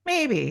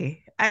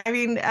maybe. I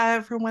mean,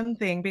 for one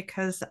thing,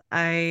 because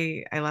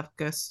I love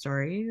ghost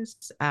stories.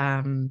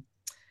 I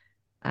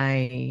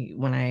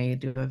when I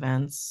do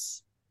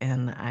events,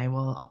 and I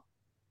will,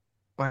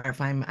 or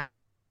if I'm at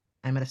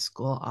a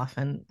school,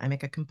 often I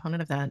make a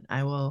component of that.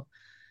 I will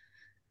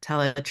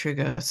tell a true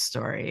ghost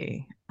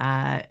story.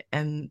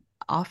 And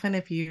often,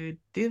 if you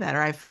do that,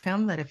 or I've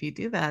found that if you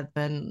do that,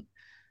 then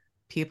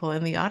people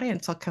in the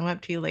audience will come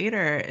up to you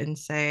later and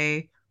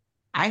say,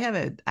 I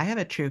have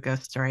a true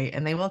ghost story,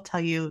 and they will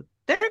tell you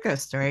their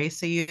ghost story.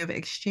 So you've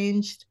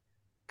exchanged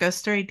ghost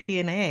story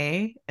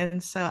DNA.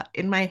 And so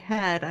in my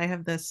head, I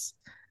have this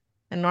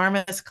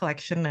enormous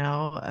collection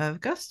now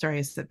of ghost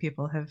stories that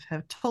people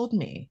have told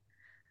me.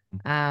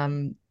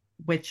 Um,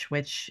 which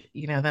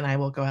then I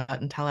will go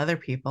out and tell other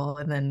people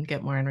and then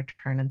get more in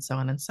return, and so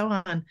on and so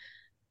on.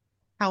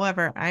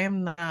 However, I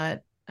am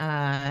not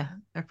a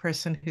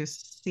person who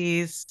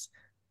sees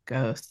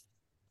ghosts.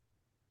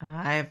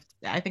 I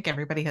think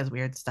everybody has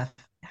weird stuff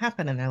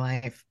happen in their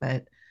life,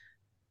 but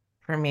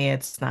for me,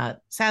 it's not,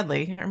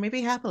 sadly, or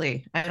maybe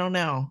happily. I don't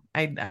know.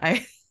 I've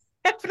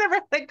never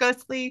had a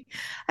ghostly,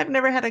 I've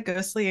never had a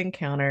ghostly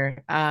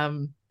encounter.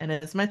 And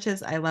as much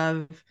as I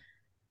love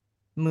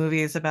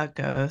movies about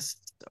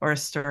ghosts or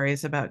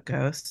stories about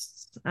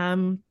ghosts,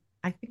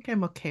 I think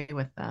I'm okay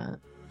with that.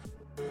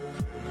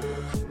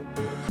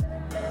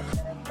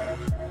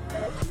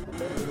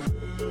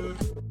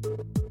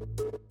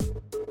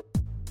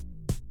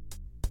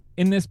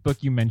 In this book,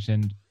 you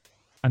mentioned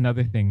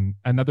another thing,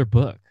 another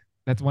book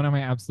that's one of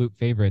my absolute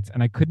favorites.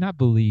 And I could not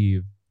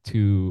believe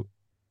to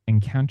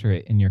encounter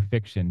it in your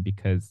fiction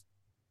because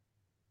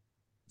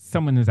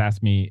someone has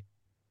asked me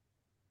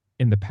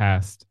in the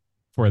past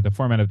for the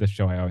format of this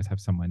show, I always have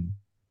someone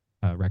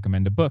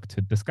recommend a book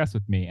to discuss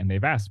with me. And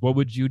they've asked, what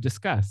would you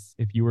discuss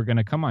if you were going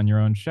to come on your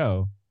own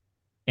show?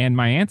 And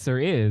my answer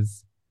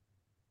is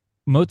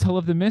Motel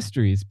of the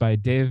Mysteries by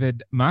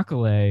David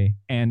Macaulay.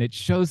 And it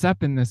shows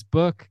up in this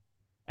book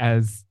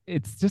as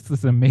it's just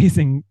this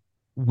amazing,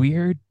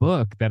 weird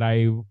book that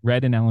I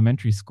read in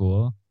elementary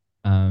school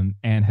and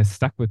has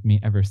stuck with me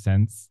ever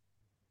since.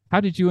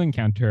 How did you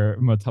encounter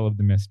Motel of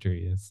the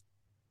Mysteries?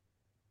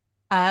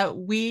 I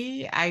love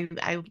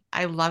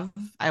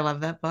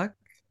that book.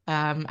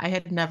 I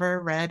had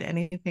never read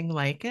anything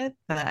like it.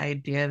 The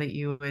idea that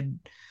you would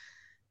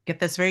get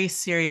this very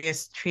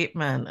serious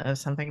treatment of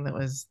something that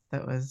was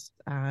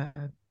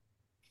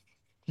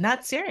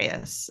not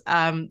serious.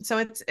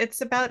 So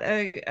it's about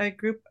a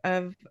group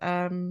of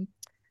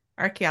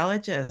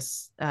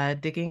archaeologists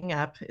digging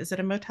up. Is it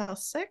a Motel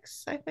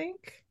 6, I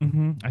think?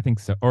 I think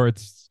so. Or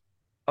it's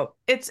Oh,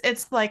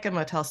 it's like a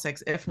Motel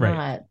 6, if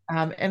right.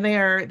 not. And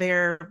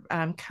they're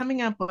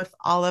coming up with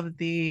all of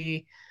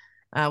the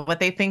what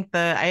they think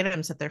the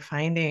items that they're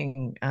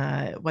finding,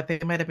 what they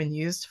might have been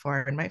used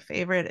for. And my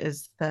favorite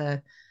is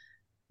the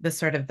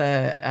sort of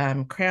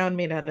the crown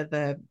made out of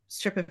the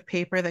strip of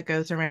paper that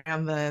goes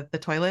around the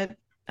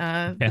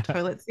Yeah.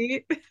 toilet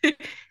seat.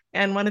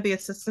 And one of the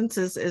assistants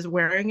is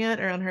wearing it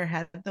around her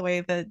head the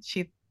way that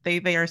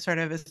they are sort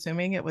of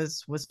assuming it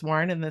was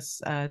worn in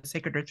this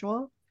sacred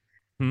ritual.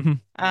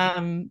 Mhm.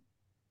 Um,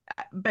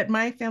 but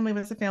my family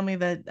was a family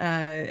that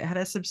had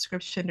a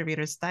subscription to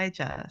Reader's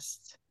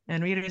Digest,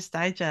 and Reader's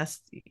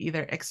Digest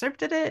either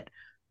excerpted it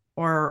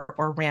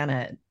or ran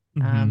it.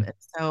 Mhm. And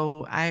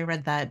so I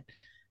read that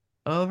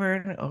over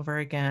and over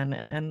again,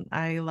 and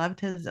I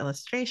loved his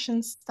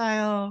illustration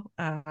style.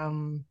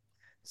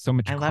 So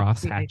much I loved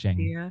cross the hatching.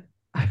 idea.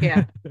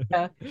 Yeah.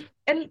 Yeah.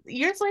 And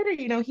years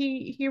later,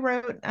 he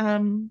wrote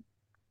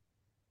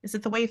is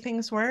it The Way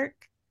Things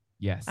Work?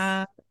 Yes.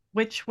 Uh,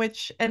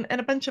 which and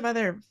a bunch of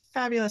other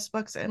fabulous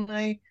books. And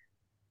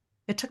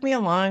it took me a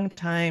long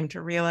time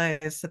to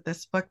realize that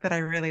this book that I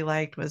really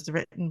liked was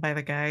written by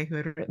the guy who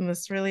had written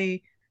this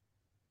really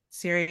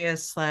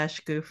serious slash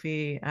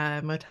goofy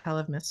Motel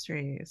of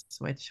Mysteries,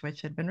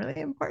 which had been really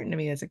important to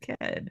me as a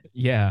kid.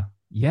 Yeah.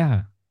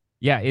 Yeah.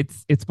 Yeah.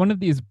 It's one of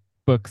these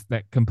books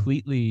that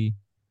completely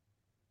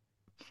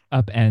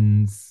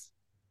upends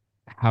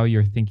how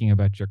you're thinking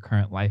about your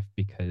current life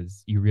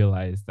because you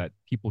realize that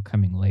people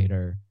coming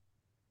later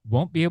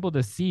won't be able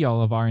to see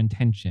all of our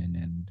intention.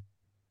 And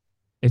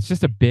it's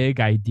just a big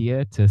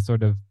idea to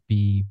sort of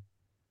be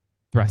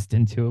thrust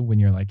into when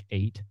you're like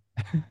 8.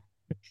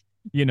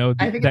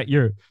 I think That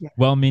your yeah.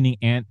 well-meaning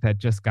aunt that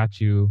just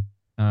got you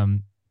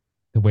um,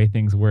 the way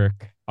things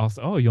work.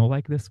 Also, oh, you'll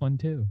like this one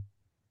too.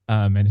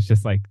 And it's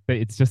just like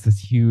it's just this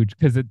huge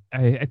because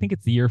I think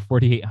it's the year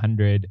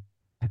 4800,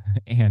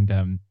 and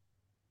the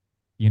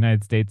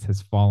United States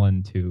has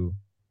fallen to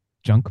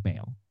junk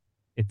mail.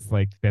 It's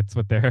like that's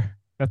what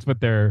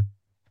they're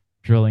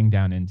drilling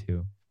down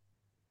into.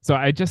 So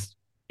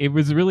it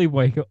was really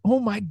like,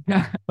 oh my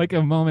god, like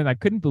a moment I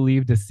couldn't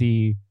believe to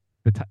see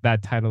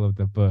that title of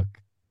the book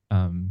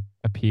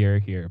appear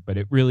here. But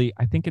it really,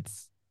 I think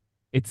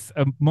it's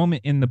a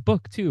moment in the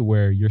book too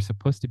where you're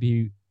supposed to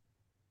be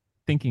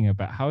thinking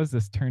about how is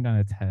this turned on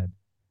its head,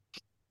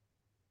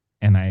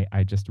 and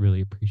I just really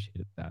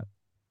appreciated that.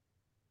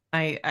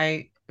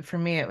 I for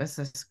me it was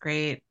this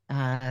great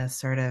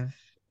sort of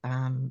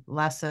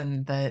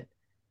lesson that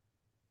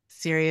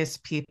serious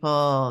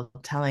people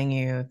telling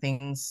you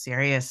things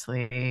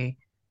seriously,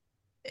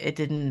 it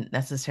didn't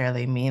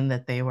necessarily mean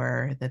that they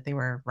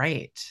were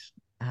right.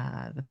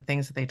 The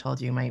things that they told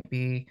you might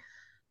be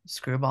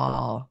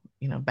screwball,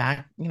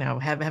 back,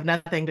 have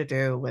nothing to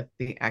do with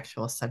the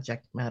actual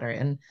subject matter.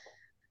 And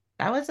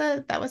that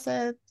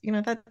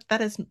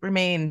has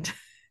remained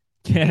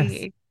Yes.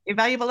 a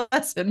valuable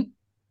lesson.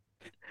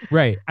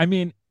 Right. I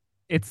mean,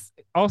 it's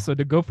also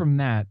to go from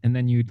that and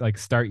then you'd like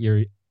start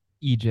your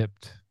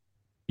Egypt,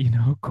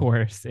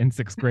 course in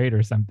 6th grade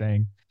or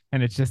something.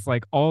 And it's just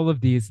like all of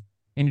these,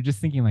 and you're just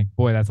thinking like,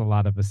 boy, that's a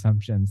lot of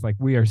assumptions. Like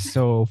we are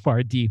so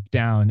far deep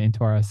down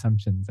into our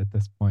assumptions at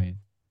this point.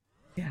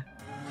 Yeah.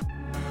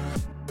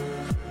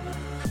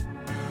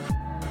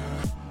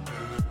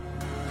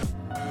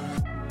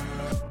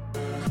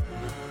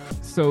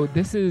 So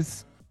this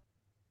is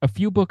a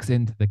few books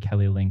into the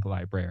Kelly Link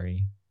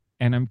library.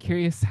 And I'm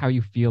curious how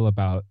you feel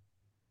about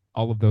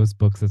all of those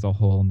books as a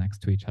whole next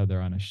to each other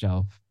on a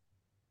shelf.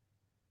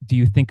 Do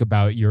you think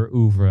about your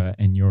oeuvre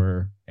and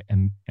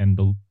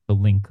the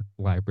Link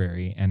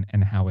library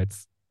and how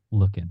it's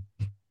looking?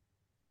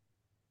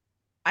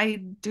 I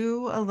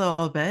do a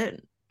little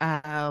bit.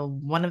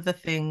 One of the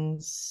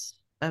things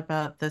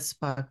about this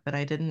book that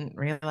I didn't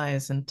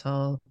realize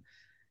until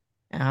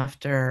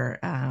after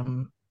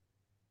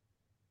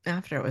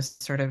after it was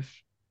sort of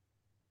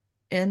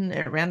in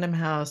a Random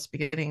House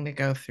beginning to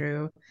go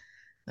through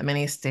the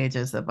many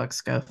stages that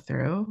books go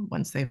through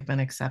once they've been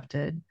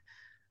accepted,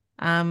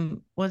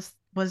 was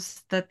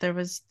that there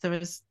was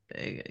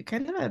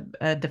kind of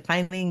a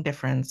defining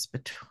difference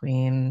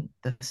between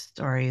the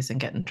stories and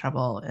Get in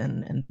Trouble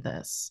and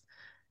this.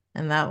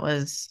 And that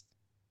was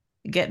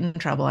Get in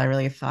Trouble, I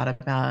really thought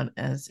about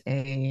as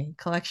a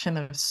collection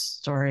of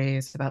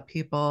stories about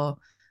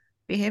people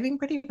behaving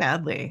pretty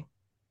badly.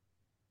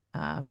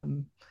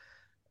 Um,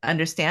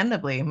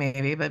 Understandably,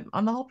 maybe, but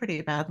on the whole,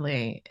 pretty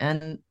badly.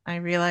 And I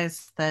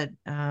realized that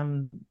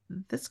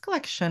this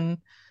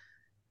collection,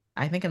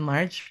 I think in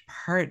large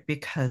part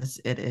because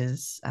it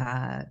is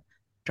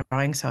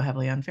drawing so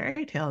heavily on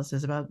fairy tales,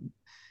 is about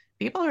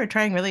people who are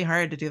trying really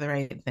hard to do the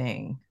right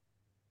thing.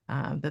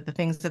 That the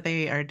things that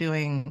they are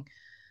doing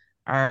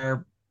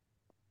are,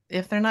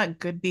 if they're not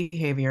good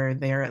behavior,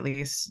 they are at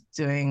least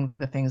doing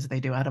the things that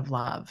they do out of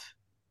love,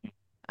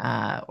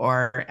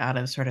 or out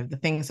of sort of the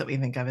things that we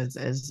think of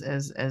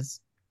as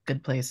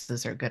good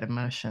places or good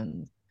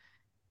emotions.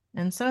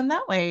 And so in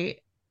that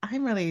way,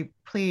 I'm really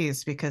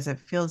pleased because it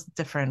feels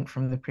different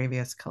from the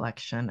previous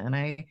collection.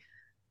 And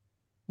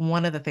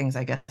one of the things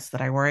I guess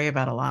that I worry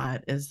about a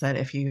lot is that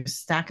if you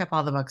stack up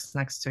all the books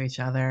next to each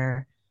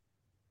other,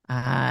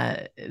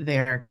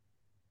 they're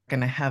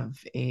going to have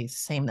a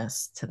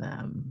sameness to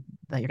them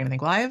that you're going to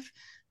think, well,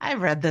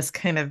 I've read this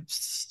kind of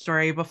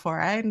story before.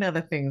 I know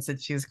the things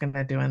that she's going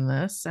to do in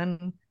this.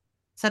 And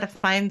so to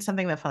find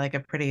something that felt like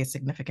a pretty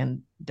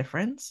significant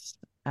difference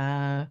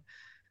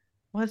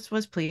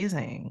was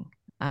pleasing.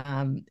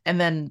 And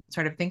then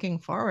sort of thinking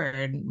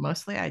forward,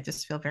 mostly I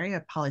just feel very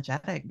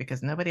apologetic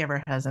because nobody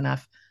ever has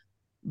enough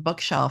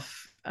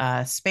bookshelf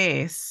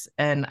space,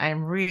 and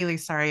I'm really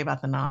sorry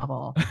about the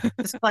novel.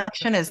 This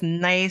collection is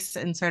nice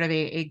and sort of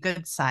a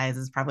good size.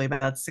 It's probably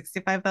about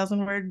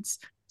 65,000 words.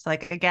 It's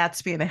like a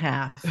Gatsby and a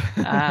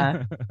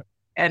half.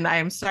 And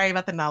I'm sorry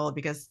about the novel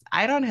because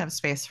I don't have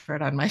space for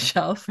it on my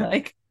shelf.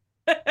 Like,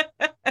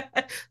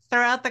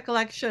 throw out the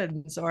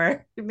collections,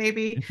 or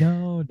maybe.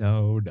 No,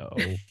 no, no.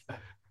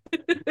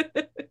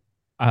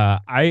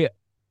 I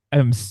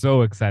am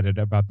so excited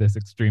about this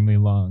extremely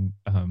long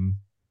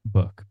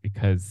book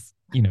because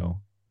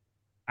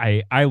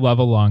I love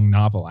a long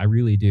novel. I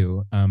really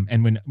do.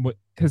 And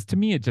because to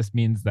me it just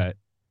means that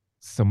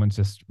someone's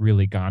just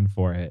really gone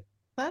for it.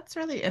 That's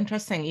really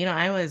interesting.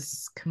 I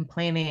was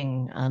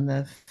complaining on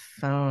the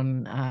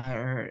phone,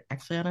 or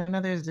actually on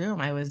another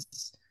Zoom. I was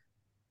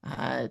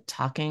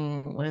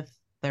talking with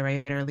the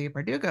writer Lee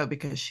Bardugo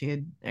because she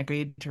had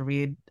agreed to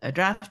read a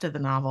draft of the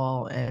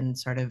novel and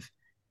sort of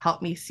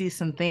help me see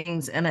some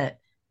things in it.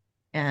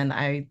 And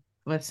I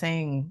was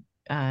saying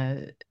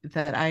that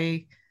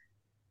I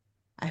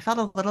felt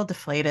a little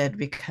deflated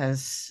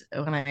because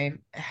when I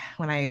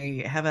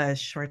have a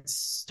short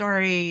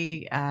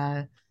story,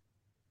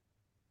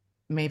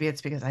 maybe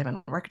it's because I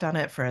haven't worked on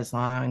it for as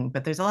long,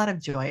 but there's a lot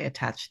of joy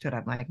attached to it.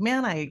 I'm like,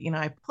 man,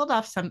 I pulled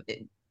off some,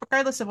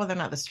 regardless of whether or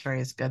not the story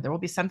is good, there will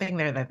be something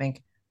there that I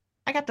think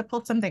I got to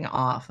pull something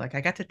off. Like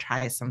I got to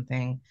try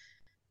something.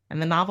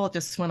 And the novel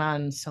just went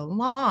on so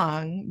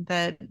long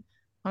that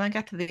when I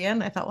got to the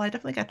end, I thought, well, I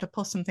definitely got to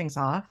pull some things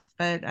off,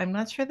 but I'm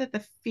not sure that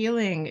the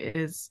feeling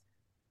is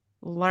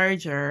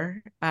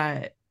larger,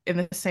 in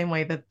the same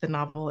way that the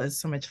novel is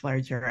so much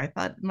larger. I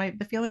thought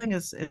the feeling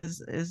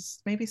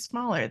is maybe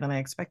smaller than I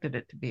expected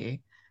it to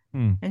be.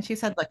 Hmm. And she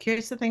said, look,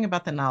 here's the thing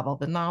about the novel.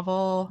 The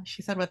novel,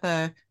 she said, with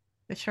the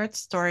short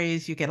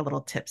stories, you get a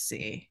little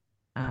tipsy.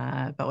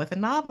 But with a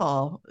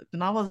novel, the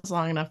novel is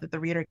long enough that the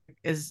reader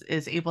is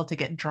able to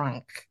get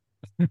drunk.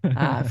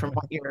 from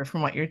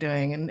what you're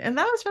doing, and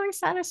that was really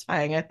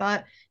satisfying. I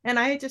thought, and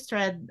I just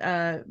read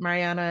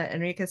Mariana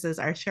Enriquez's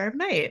Our Share of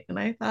Night, and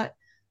I thought,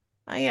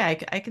 oh yeah,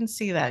 I can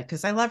see that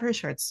because I love her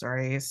short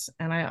stories,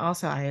 and I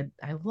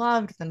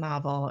loved the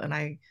novel, and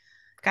I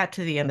got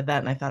to the end of that,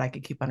 and I thought I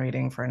could keep on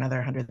reading for another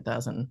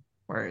 100,000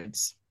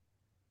 words.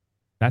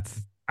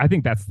 That's I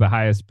think that's the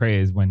highest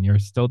praise when you're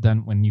still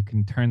done when you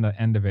can turn the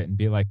end of it and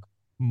be like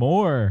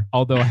more.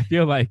 Although I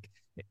feel like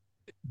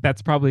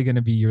that's probably going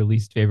to be your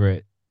least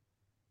favorite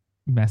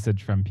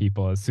message from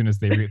people as soon as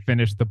they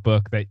finish the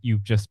book that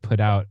you've just put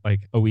out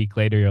like a week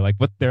later. You're like,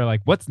 what? They're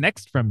like, what's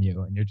next from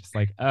you? And you're just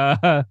like,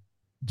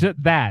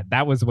 just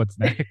that was what's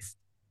next.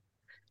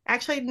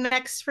 Actually,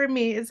 next for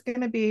me is going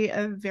to be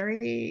a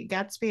very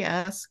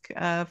Gatsby-esque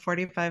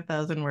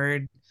 45,000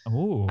 word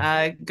Oh,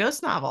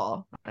 ghost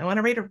novel. I want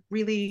to read a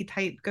really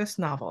tight ghost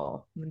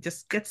novel and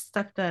just get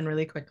stuff done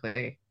really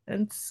quickly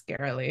and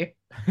scarily.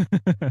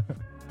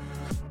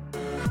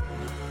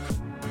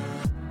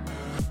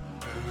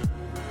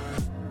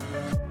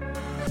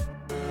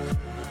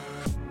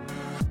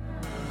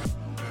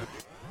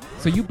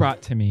 so you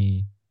brought to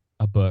me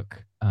a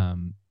book,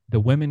 The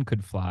Women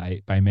Could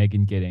Fly by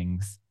Megan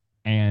Giddings.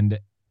 And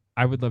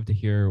I would love to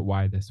hear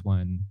why this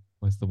one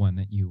was the one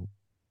that you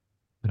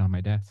put on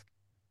my desk.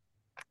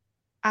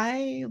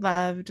 I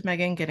loved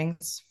Megan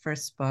Giddings'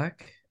 first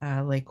book,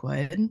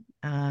 Lakewood,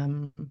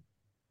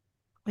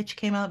 which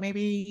came out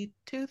maybe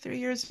 2, 3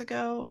 years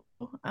ago.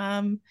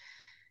 And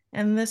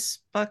this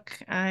book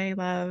I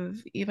love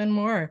even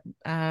more.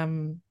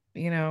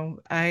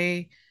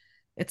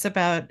 It's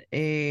about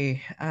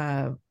a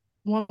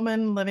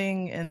woman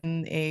living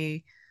in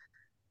a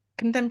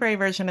contemporary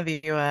version of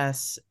the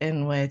US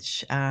in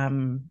which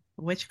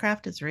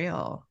witchcraft is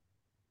real.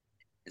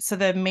 So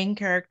the main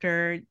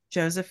character,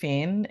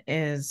 Josephine,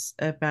 is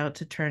about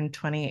to turn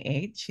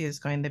 28. She is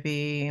going to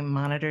be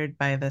monitored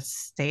by the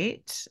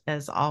state,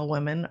 as all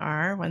women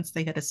are once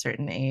they hit a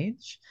certain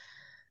age,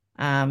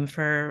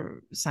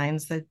 for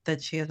signs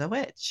that she is a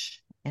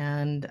witch.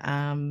 And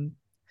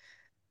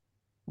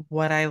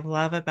what I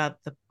love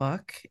about the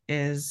book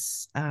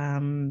is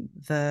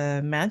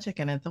the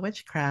magic in it, the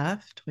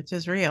witchcraft, which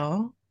is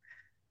real.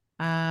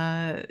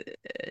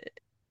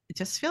 It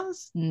just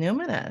feels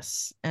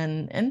numinous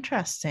and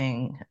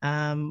interesting.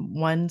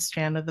 One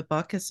strand of the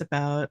book is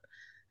about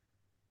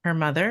her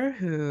mother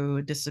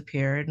who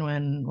disappeared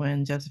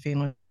when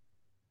Josephine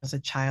was a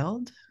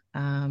child.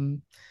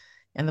 Um,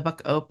 and the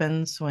book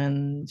opens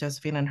when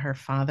Josephine and her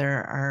father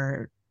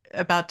are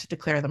about to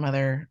declare the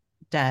mother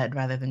dead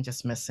rather than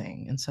just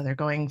missing. And so they're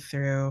going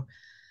through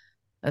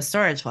a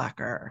storage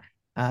locker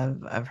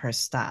of her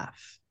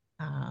stuff.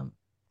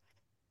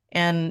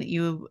 And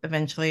you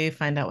eventually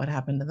find out what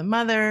happened to the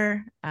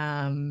mother.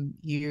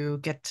 You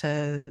get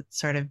to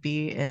sort of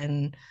be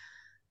in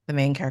the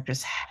main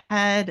character's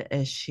head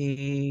as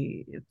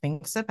she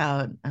thinks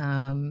about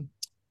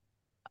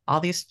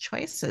all these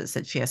choices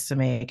that she has to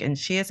make. And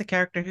she is a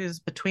character who's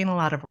between a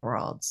lot of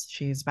worlds.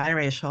 She's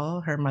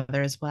biracial. Her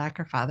mother is Black,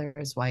 her father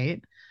is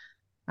white.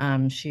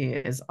 She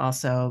is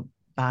also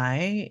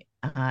bi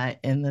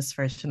in this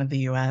version of the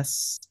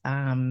US.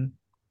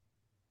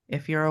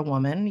 If you're a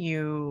woman,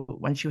 you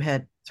once you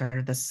hit sort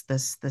of this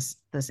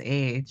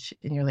age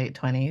in your late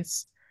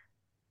 20s,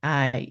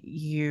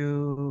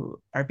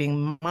 you are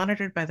being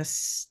monitored by the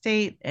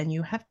state, and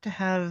you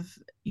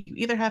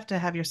either have to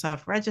have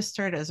yourself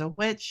registered as a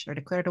witch or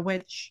declared a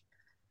witch,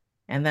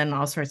 and then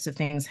all sorts of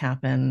things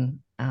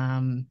happen.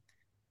 You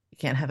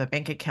can't have a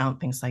bank account,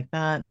 things like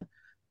that.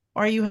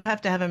 Or you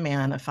have to have a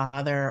man, a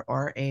father,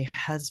 or a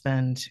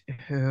husband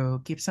who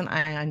keeps an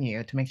eye on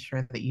you to make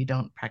sure that you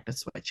don't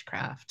practice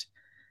witchcraft.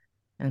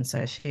 And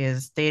so she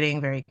is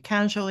dating very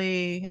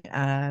casually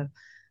a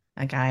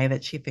guy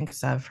that she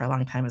thinks of for a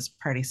long time as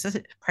Party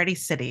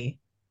City.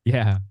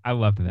 Yeah, I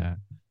loved that.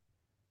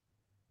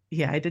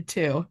 Yeah, I did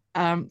too.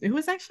 It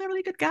was actually a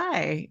really good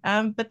guy.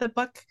 But the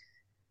book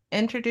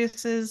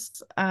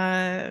introduces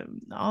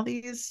all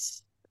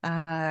these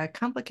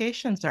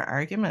complications or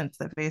arguments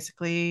that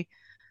basically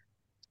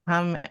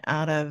come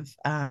out of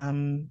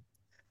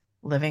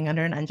living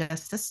under an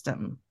unjust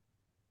system,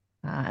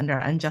 under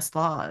unjust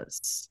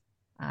laws,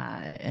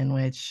 in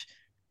which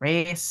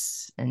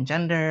race and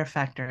gender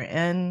factor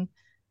in.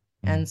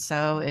 Mm. And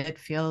so it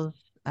feels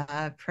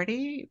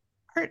pretty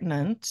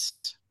pertinent.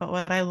 But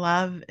what I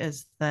love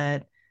is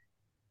that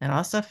it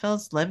also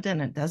feels lived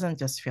in. It doesn't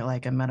just feel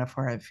like a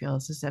metaphor. It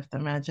feels as if the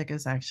magic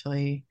is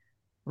actually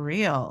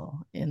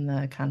real in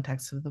the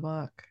context of the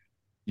book.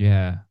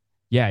 Yeah.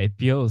 Yeah, it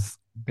feels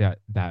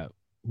that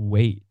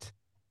weight.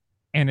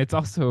 And it's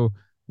also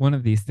one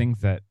of these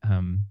things that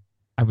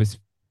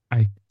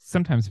I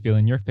sometimes feel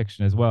in your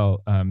fiction as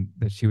well,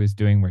 that she was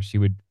doing where she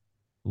would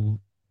l-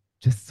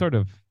 just sort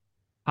of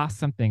toss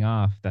something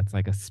off that's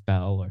like a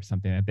spell or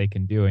something that they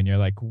can do, and you're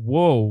like,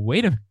 whoa,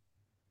 wait a minute,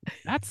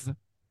 that's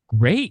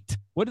great.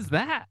 What is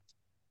that?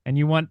 And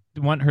you want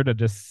her to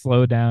just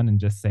slow down and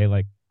just say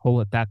like,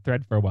 pull at that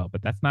thread for a while,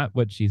 but that's not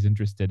what she's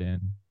interested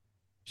in.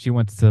 She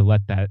wants to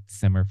let that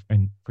simmer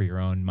for your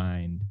own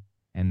mind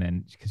And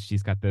then because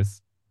she's got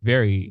this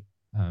very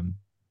um,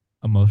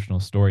 emotional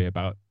story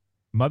about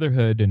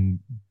motherhood and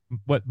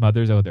what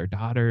mothers owe their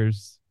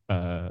daughters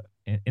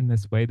in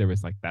this way. There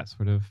was like that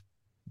sort of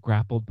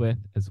grappled with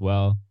as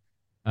well.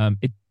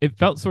 It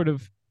felt sort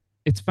of,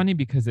 it's funny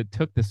because it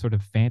took this sort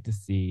of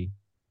fantasy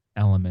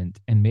element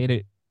and made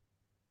it,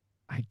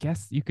 I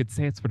guess you could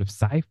say it's sort of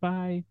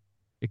sci-fi,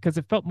 because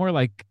it felt more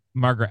like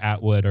Margaret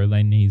Atwood or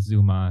Lenny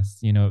Zumas.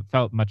 You know, it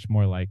felt much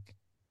more like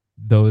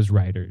those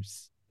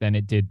writers than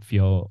it did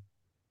feel,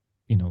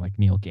 like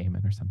Neil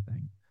Gaiman or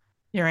something.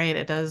 You're right.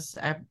 It does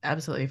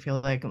absolutely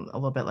feel like a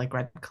little bit like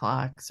Red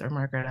Clocks or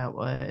Margaret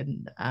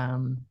Atwood.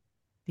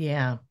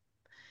 Yeah,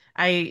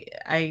 I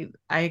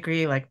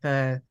agree. Like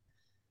the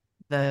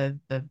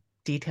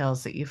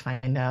details that you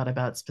find out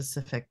about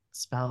specific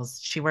spells.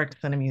 She works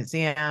in a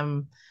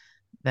museum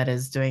that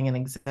is doing an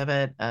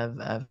exhibit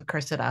of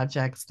cursed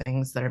objects,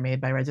 things that are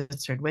made by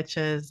registered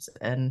witches.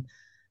 And,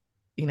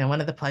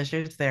 one of the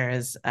pleasures there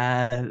is,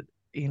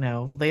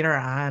 later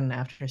on,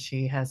 after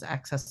she has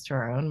access to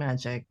her own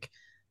magic,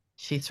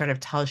 she sort of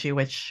tells you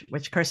which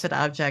cursed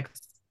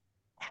objects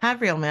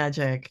have real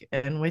magic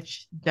and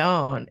which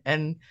don't.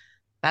 And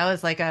that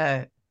was like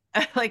a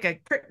like a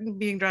curtain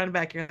being drawn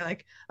back. You're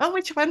like, oh,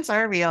 which ones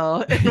are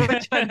real and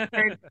which ones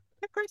aren't?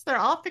 Of course, they're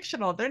all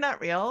fictional. They're not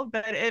real,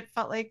 but it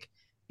felt like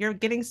you're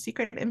getting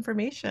secret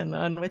information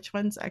on which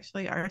ones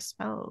actually are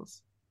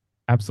spells.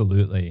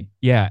 Absolutely.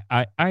 Yeah,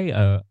 I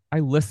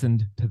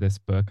listened to this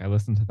book. I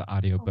listened to the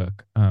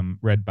audiobook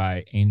read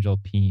by Angel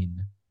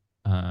Peen.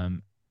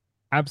 Um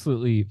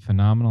Absolutely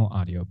phenomenal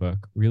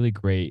audiobook, really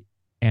great.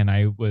 And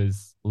I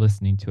was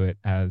listening to it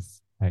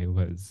as I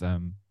was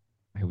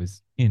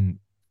in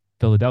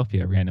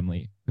Philadelphia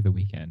randomly for the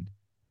weekend.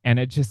 And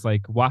it just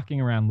like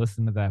walking around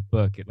listening to that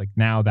book, it like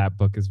now that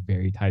book is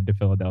very tied to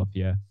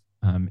Philadelphia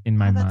in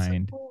my Oh, that's so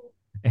mind. cool.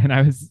 And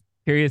I was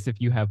curious if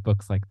you have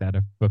books like that,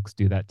 if books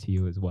do that to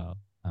you as well,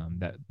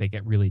 that they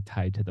get really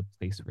tied to the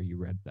place where you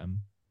read them.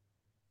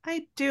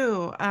 I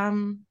do.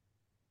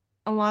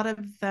 A lot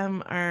of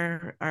them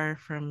are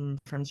from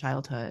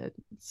childhood.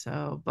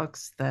 So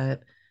books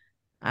that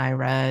I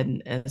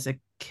read as a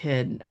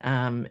kid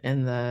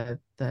in the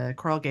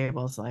Coral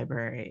Gables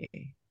library,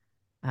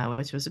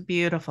 which was a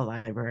beautiful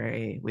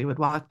library. We would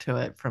walk to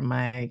it from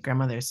my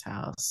grandmother's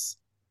house.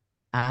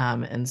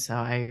 And so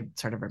I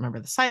sort of remember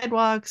the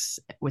sidewalks,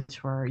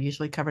 which were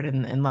usually covered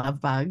in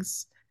love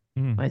bugs,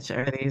 Mm, which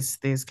are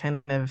these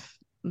kind of,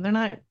 they're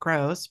not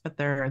gross, but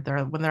they're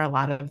when there are a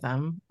lot of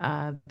them,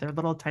 they're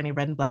little tiny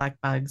red and black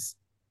bugs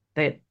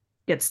that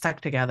get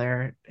stuck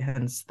together,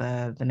 hence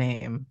the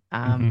name.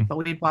 hmm. But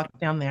we'd walk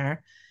down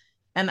there,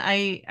 and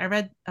I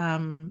read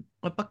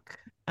a book,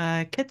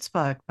 a kid's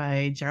book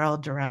by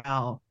Gerald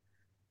Durrell,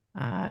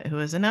 who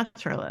is a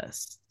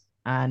naturalist,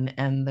 and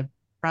the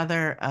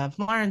brother of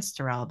Lawrence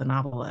Durrell, the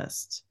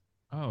novelist.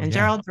 Oh And yeah.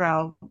 Gerald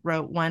Durrell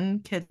wrote one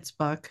kid's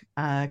book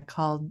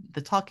called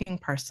The Talking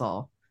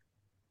Parcel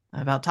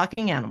about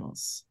talking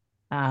animals.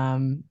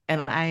 And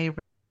I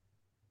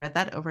read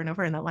that over and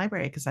over in that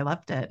library because I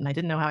loved it and I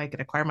didn't know how I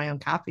could acquire my own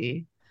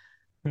copy.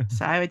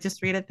 So I would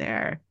just read it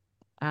there.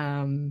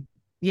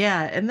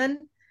 Yeah. And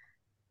then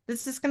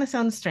this is going to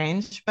sound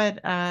strange, but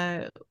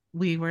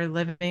we were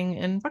living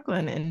in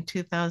Brooklyn in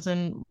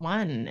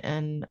 2001.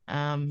 And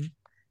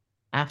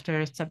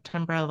after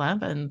September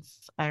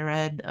 11th, I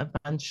read a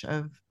bunch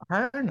of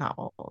horror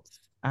novels.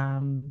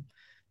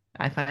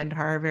 I find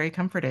horror very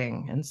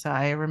comforting. And so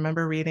I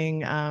remember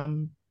reading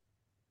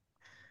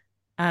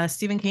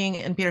Stephen King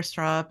and Peter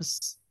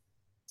Straub's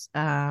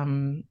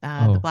The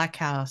Oh. Black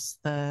House,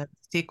 the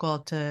sequel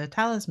to The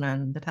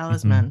Hmm.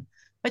 Talisman,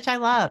 which I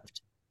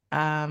loved.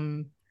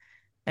 Um,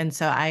 and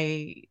so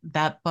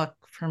that book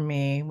for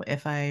me,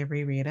 if I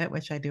reread it,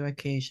 which I do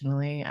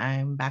occasionally,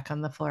 I'm back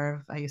on the floor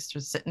of, I used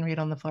to sit and read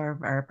on the floor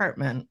of our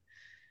apartment.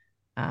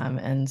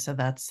 And so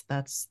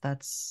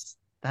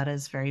that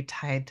is very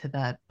tied to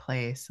that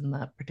place and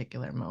that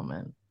particular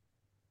moment.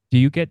 Do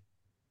you get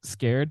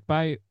scared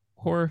by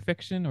horror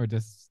fiction, or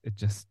does it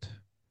just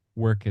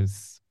work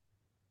as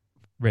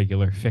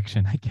regular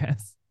fiction, I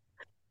guess?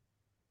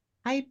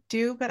 I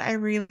do, but I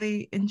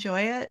really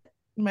enjoy it.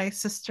 My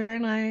sister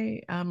and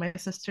my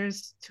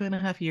sister's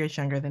 2.5 years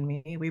younger than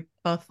me. We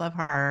both love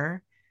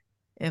horror.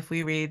 If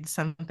we read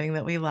something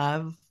that we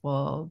love,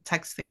 we'll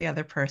text the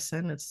other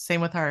person. It's the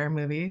same with horror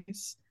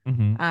movies,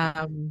 Hmm.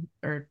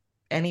 or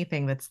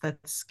anything that's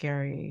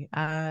scary.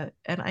 And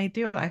I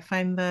do. I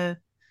find the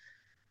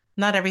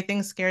not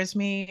everything scares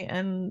me,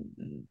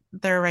 and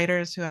there are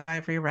writers who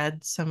I've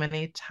reread so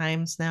many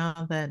times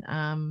now that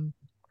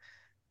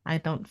I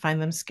don't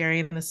find them scary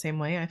in the same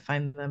way. I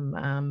find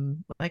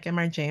them like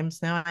M.R.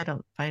 James now. I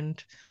don't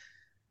find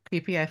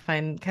creepy. I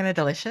find kind of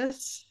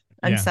delicious,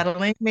 Yeah.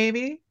 unsettling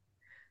maybe.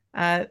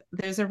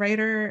 There's a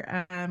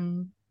writer,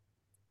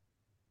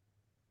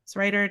 it's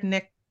writer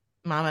Nick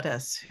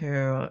Mamadis,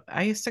 who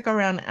I used to go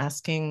around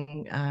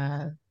asking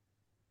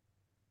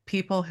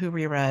people who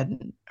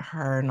reread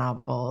her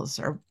novels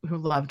or who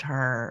loved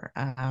her,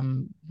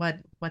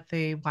 what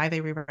they why they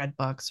reread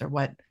books or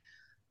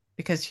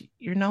because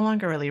you're no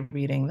longer really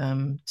reading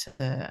them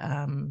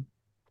to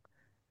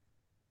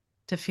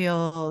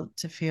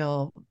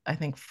feel I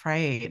think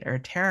fright or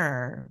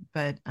terror,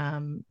 but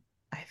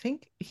I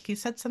think he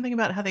said something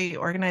about how they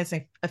organize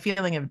a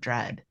feeling of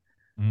dread,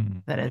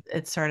 Mm. that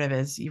it sort of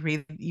is. You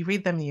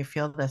read them and you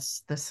feel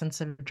this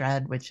sense of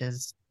dread, which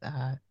is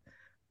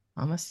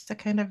almost a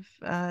kind of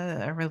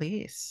a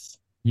release.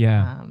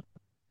 Yeah. um,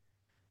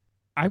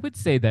 I would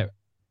say that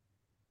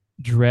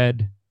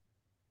dread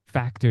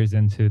factors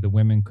into the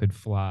women could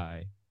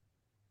fly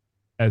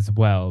as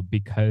well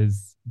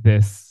because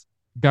this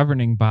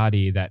governing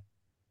body that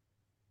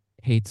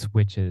hates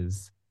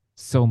witches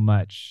so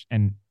much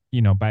and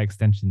by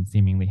extension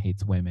seemingly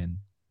hates women,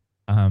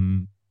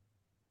 um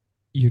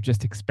you're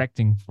just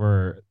expecting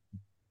for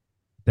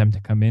them to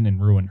come in and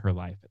ruin her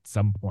life at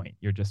some point.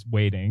 You're just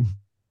waiting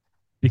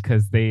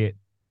because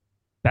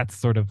that's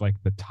sort of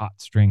like the taut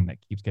string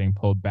that keeps getting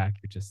pulled back.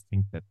 You just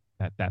think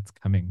that's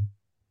coming.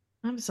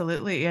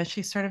 Absolutely. Yeah,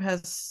 she sort of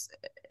has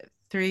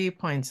 3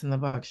 points in the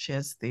book. She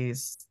has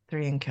these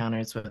 3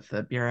 encounters with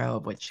the Bureau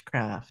of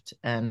Witchcraft,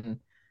 and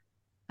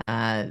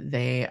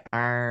they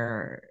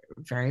are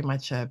very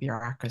much a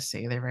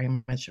bureaucracy. They're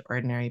very much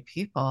ordinary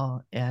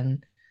people,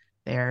 and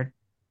they're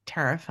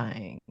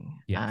terrifying.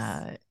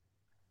 Yes.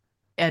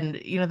 And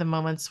the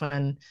moments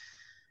when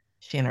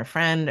she and her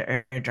friend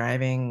are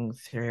driving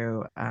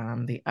through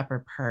the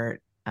upper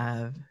part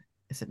of,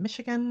 is it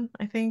Michigan?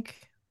 I think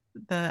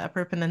the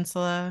Upper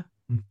Peninsula.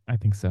 I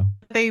think so.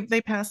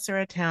 They pass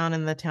through a town,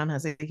 and the town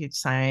has a huge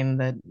sign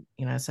that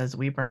says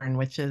 "We burn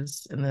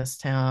witches in this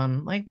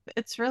town." Like,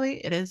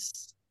 it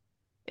is,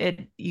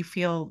 you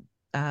feel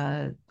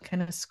kind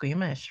of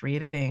squeamish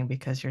reading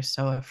because you're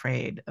so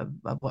afraid of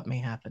what may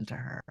happen to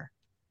her.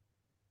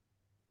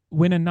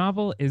 When a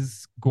novel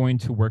is going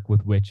to work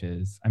with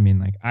witches, I mean,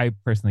 like, I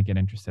personally get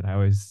interested.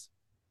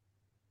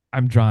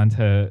 I'm drawn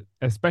to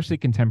especially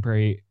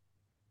contemporary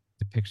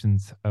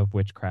depictions of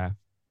witchcraft,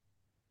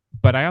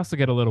 but I also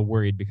get a little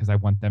worried because I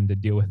want them to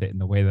deal with it in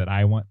the way that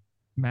I want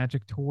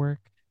magic to work.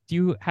 Do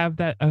you have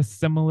that a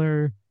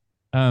similar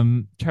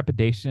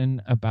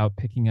trepidation about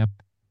picking up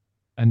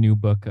a new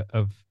book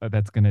of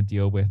that's going to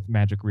deal with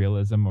magic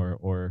realism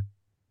or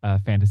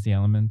fantasy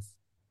elements?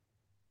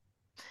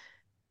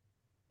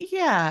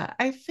 Yeah,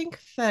 I think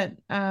that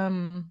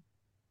I'll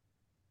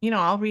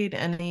read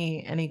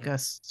any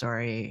ghost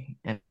story,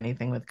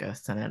 anything with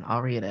ghosts in it.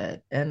 I'll read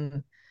it,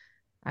 and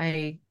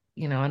on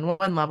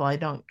one level, I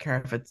don't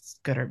care if it's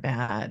good or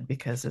bad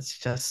because it's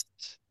just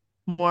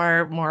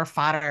more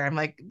fodder. I'm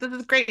like, this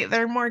is great.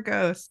 There are more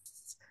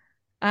ghosts.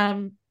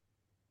 Um,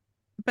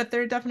 but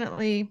there are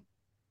definitely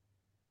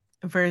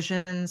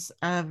versions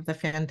of the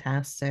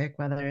fantastic,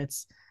 whether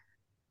it's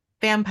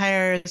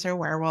vampires or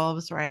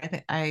werewolves, where I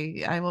think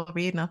I will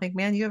read and I'll think,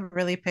 man, you have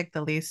really picked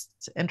the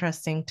least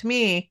interesting to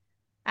me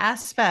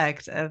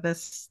aspect of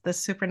this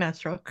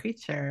supernatural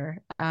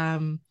creature.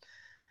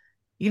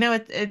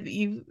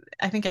 You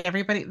I think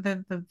everybody,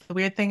 the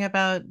weird thing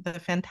about the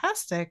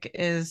fantastic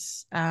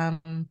is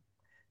it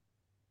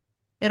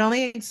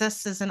only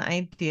exists as an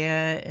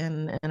idea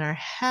in our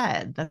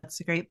head. That's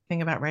the great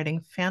thing about writing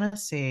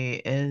fantasy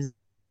is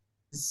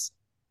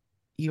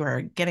you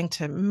are getting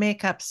to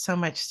make up so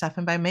much stuff.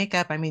 And by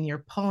makeup, I mean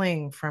you're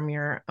pulling from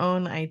your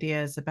own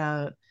ideas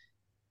about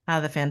how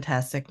the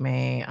fantastic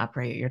may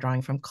operate. You're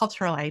drawing from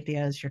cultural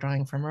ideas, you're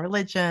drawing from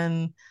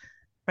religion,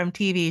 from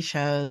TV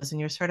shows, and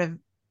you're sort of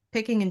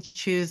picking and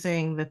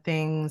choosing the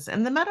things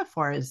and the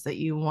metaphors that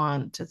you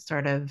want to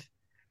sort of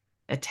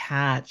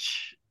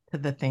attach to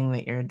the thing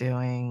that you're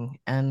doing.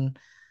 And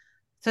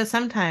so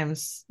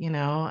sometimes,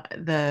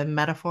 the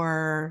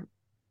metaphor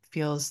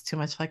feels too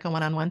much like a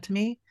one-on-one to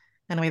me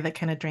in a way that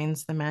kind of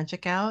drains the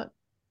magic out.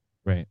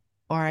 Right.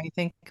 Or I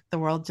think the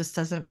world just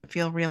doesn't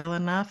feel real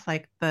enough.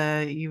 Like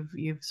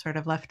you've sort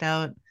of left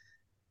out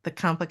the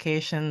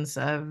complications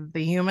of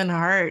the human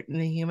heart and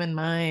the human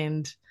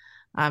mind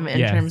in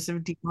terms Yes.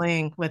 of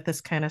dealing with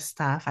this kind of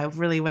stuff. I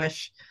really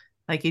wish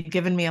like you'd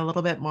given me a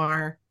little bit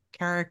more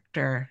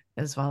character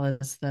as well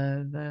as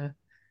the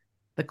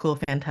cool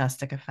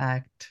fantastic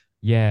effect.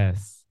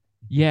 Yes.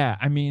 Yeah.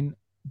 I mean,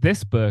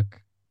 this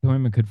book, The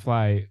Women Could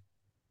Fly,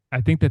 I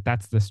think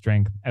that's the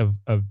strength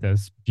of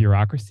this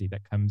bureaucracy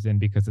that comes in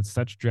because it's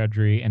such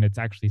drudgery and it's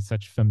actually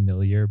such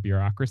familiar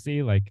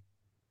bureaucracy. Like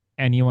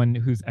anyone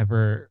who's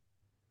ever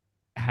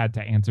had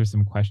to answer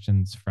some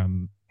questions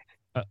from,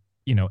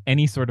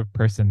 any sort of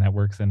person that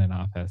works in an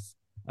office,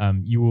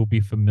 you will be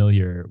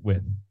familiar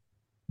with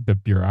the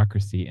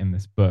bureaucracy in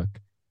this book.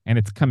 And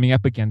it's coming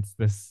up against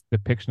this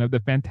depiction of the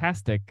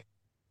fantastic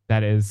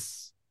that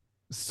is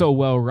so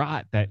well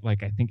wrought that,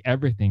 like, I think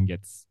everything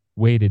gets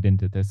weighted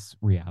into this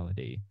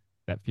reality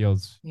that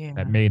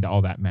Yeah. made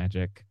all that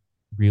magic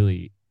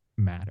really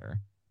matter.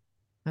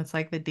 That's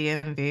like the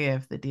DMV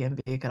if the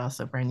DMV could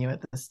also burn you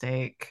at the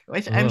stake,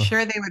 which I'm Ugh,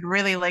 sure they would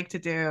really like to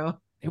do.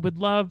 they would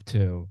love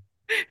to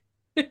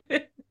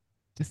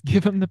just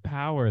give them the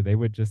power. They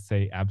would just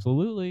say,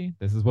 absolutely,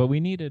 this is what we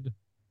needed.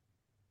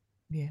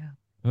 Yeah.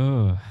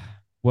 Oh,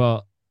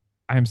 well,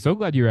 I'm so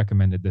glad you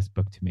recommended this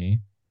book to me.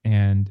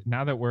 And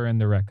now that we're in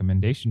the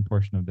recommendation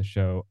portion of the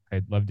show,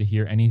 I'd love to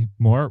hear any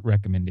more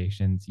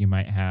recommendations you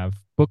might have,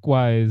 book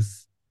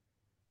wise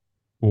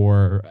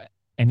or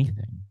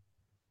anything.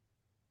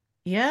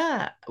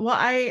 Yeah. Well,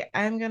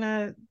 I'm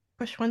gonna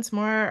push once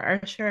more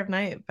Our Share of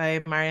Night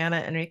by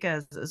Mariana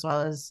Enriquez, as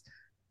well as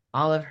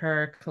all of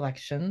her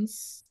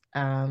collections.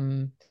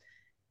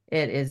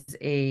 It is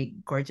a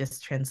gorgeous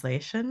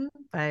translation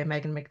by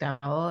Megan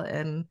McDowell,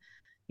 and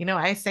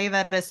I say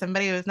that as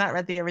somebody who has not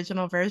read the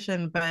original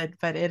version, but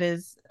it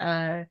is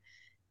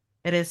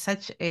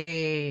such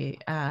a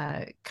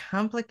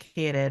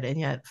complicated and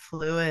yet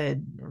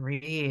fluid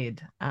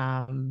read.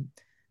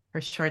 Her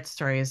short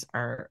stories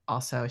are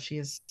also, she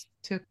has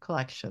two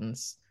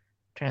collections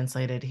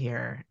translated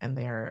here, and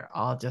they are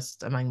all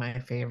just among my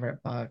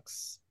favorite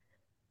books.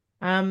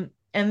 And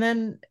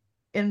then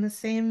in the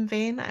same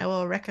vein, I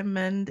will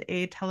recommend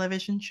a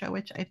television show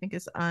which I think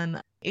is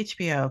on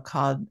HBO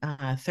called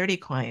 30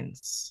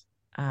 Coins,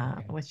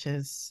 Okay. which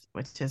is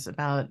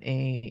about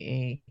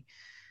a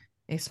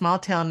small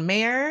town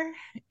mayor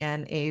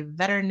and a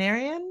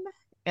veterinarian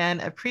and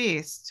a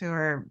priest who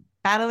are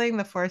battling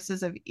the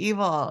forces of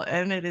evil,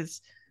 and it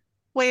is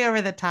way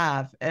over the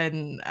top,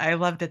 and I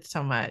loved it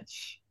so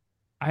much.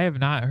 I have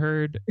not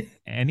heard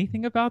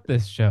anything about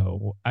this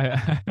show.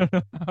 I don't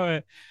know how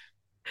it,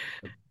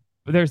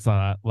 there's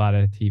a lot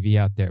of TV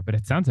out there, but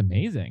it sounds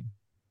amazing.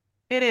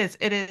 It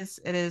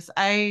is.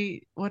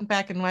 I went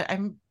back and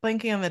I'm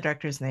blanking on the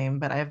director's name,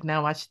 but I've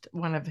now watched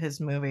one of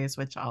his movies,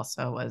 which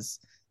also was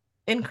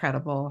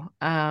incredible.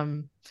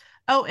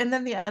 Oh, and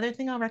then the other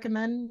thing I'll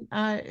recommend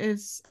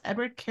is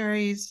Edward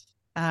Carey's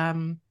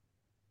um,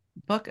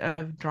 book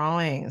of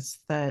drawings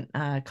that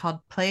called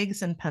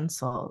Plagues and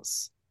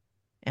Pencils.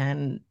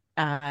 And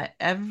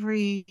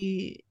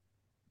every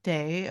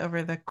day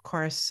over the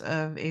course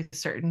of a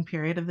certain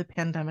period of the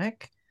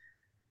pandemic,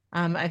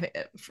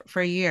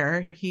 for a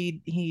year,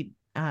 he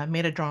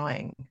made a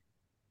drawing,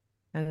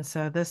 and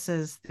so this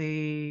is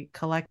the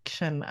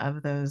collection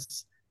of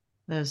those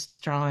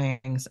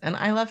drawings. And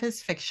I love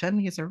his fiction.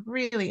 He's a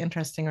really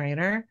interesting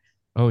writer.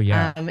 Oh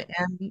yeah. And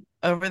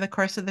over the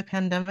course of the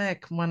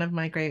pandemic, one of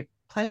my great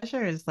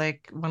pleasures,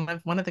 like one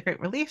of the great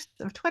reliefs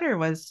of Twitter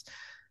was,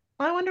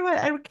 well, I wonder what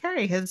Edward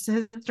Carey has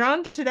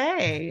drawn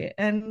today.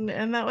 And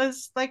that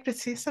was like to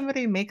see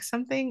somebody make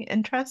something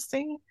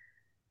interesting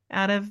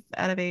out of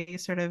a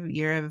sort of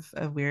year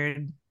of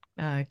weird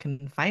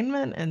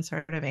confinement and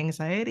sort of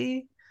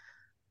anxiety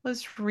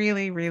was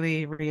really,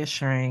 really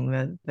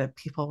reassuring that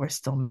people were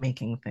still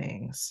making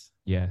things.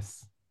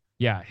 Yes.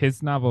 Yeah,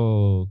 his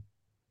novel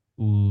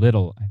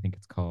Little, I think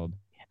it's called.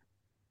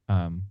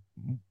 Um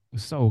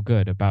so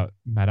good about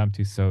Madame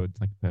Tussauds,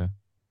 like the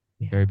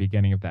very Yeah.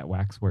 beginning of that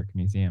waxwork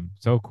museum.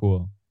 So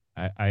cool.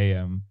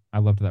 I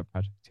loved that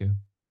project too.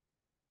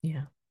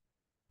 Yeah.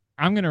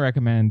 I'm going to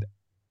recommend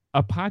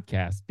a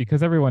podcast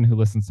because everyone who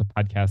listens to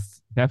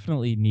podcasts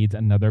definitely needs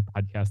another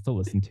podcast to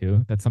listen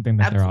to. That's something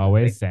that they're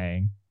always Absolutely.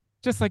 saying.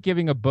 Just like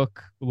giving a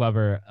book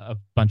lover a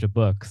bunch of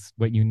books,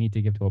 what you need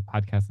to give to a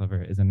podcast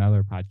lover is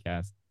another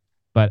podcast.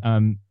 But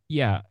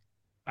yeah,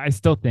 I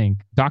still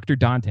think Dr.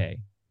 Dante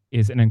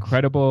is an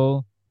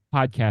incredible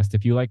podcast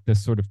if you like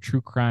this sort of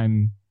true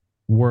crime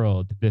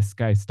world. This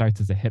guy starts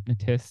as a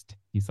hypnotist.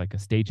 He's like a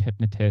stage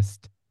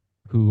hypnotist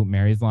who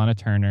marries Lana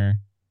Turner,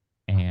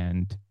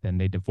 and then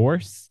they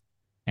divorce.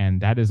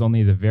 And that is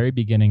only the very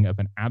beginning of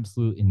an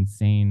absolute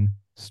insane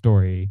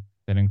story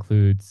that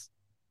includes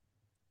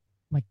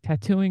like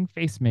tattooing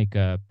face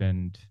makeup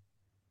and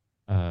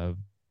uh,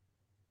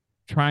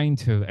 trying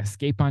to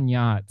escape on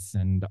yachts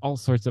and all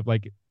sorts of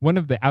like one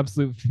of the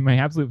my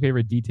absolute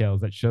favorite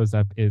details that shows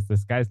up is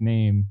this guy's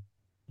name.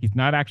 He's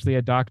not actually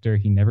a doctor.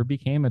 He never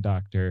became a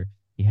doctor.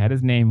 He had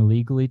his name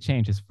legally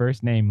changed, his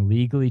first name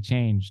legally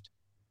changed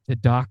to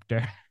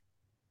Doctor.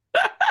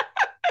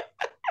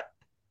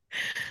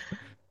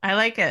 I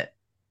like it.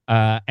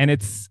 And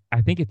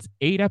I think it's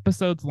 8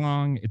 episodes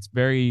long. It's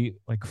very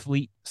like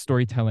fleet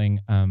storytelling.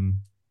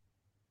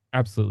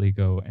 Absolutely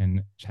go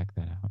and check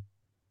that out.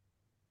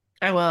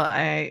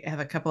 I have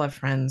a couple of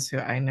friends who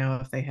I know,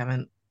 if they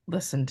haven't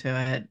listened to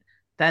it,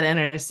 that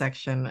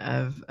intersection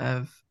of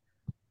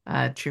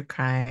true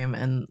crime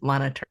and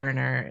Lana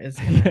Turner is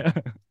gonna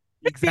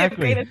Yeah, be of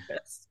great exactly.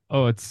 interest.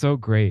 Oh, it's so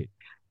great.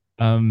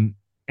 And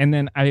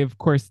then I of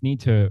course need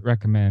to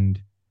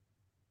recommend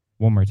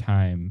one more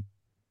time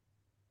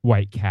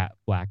White Cat,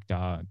 Black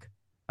Dog.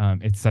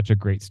 It's such a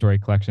great story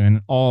collection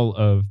and all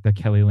of the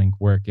Kelly Link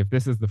work. If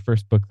this is the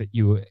first book that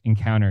you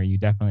encounter, you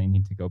definitely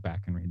need to go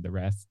back and read the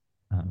rest.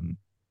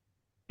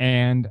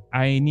 And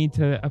I need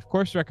to, of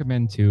course,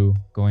 recommend too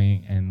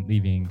going and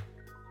leaving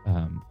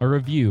a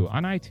review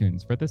on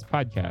iTunes for this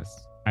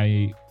podcast.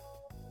 I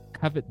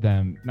covet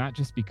them not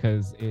just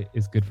because it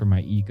is good for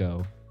my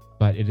ego,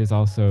 but it is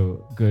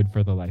also good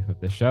for the life of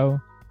the show.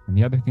 And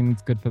the other thing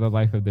that's good for the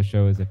life of the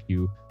show is if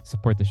you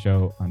support the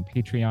show on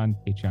Patreon,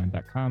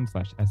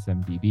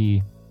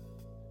 patreon.com/smdb.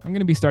 I'm going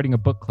to be starting a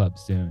book club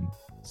soon.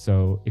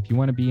 So if you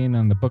want to be in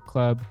on the book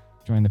club,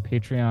 join the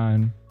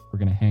Patreon. We're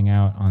going to hang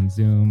out on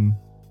Zoom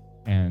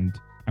and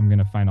I'm going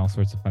to find all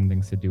sorts of fun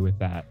things to do with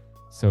that.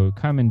 So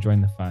come and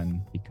join the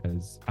fun,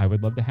 because I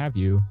would love to have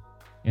you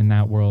in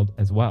that world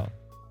as well.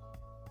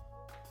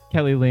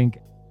 Kelly Link,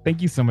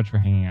 thank you so much for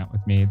hanging out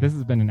with me. This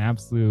has been an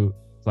absolute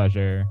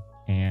pleasure,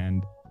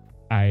 and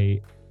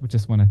I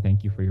just want to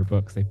thank you for your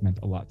books. They've meant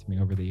a lot to me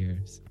over the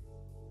years.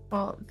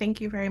 Well, thank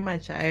you very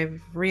much.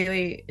 I've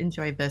really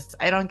enjoyed this.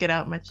 I don't get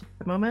out much at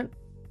the moment,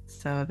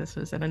 so this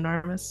was an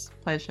enormous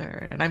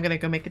pleasure, and I'm going to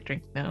go make a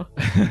drink now.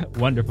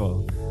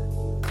 Wonderful.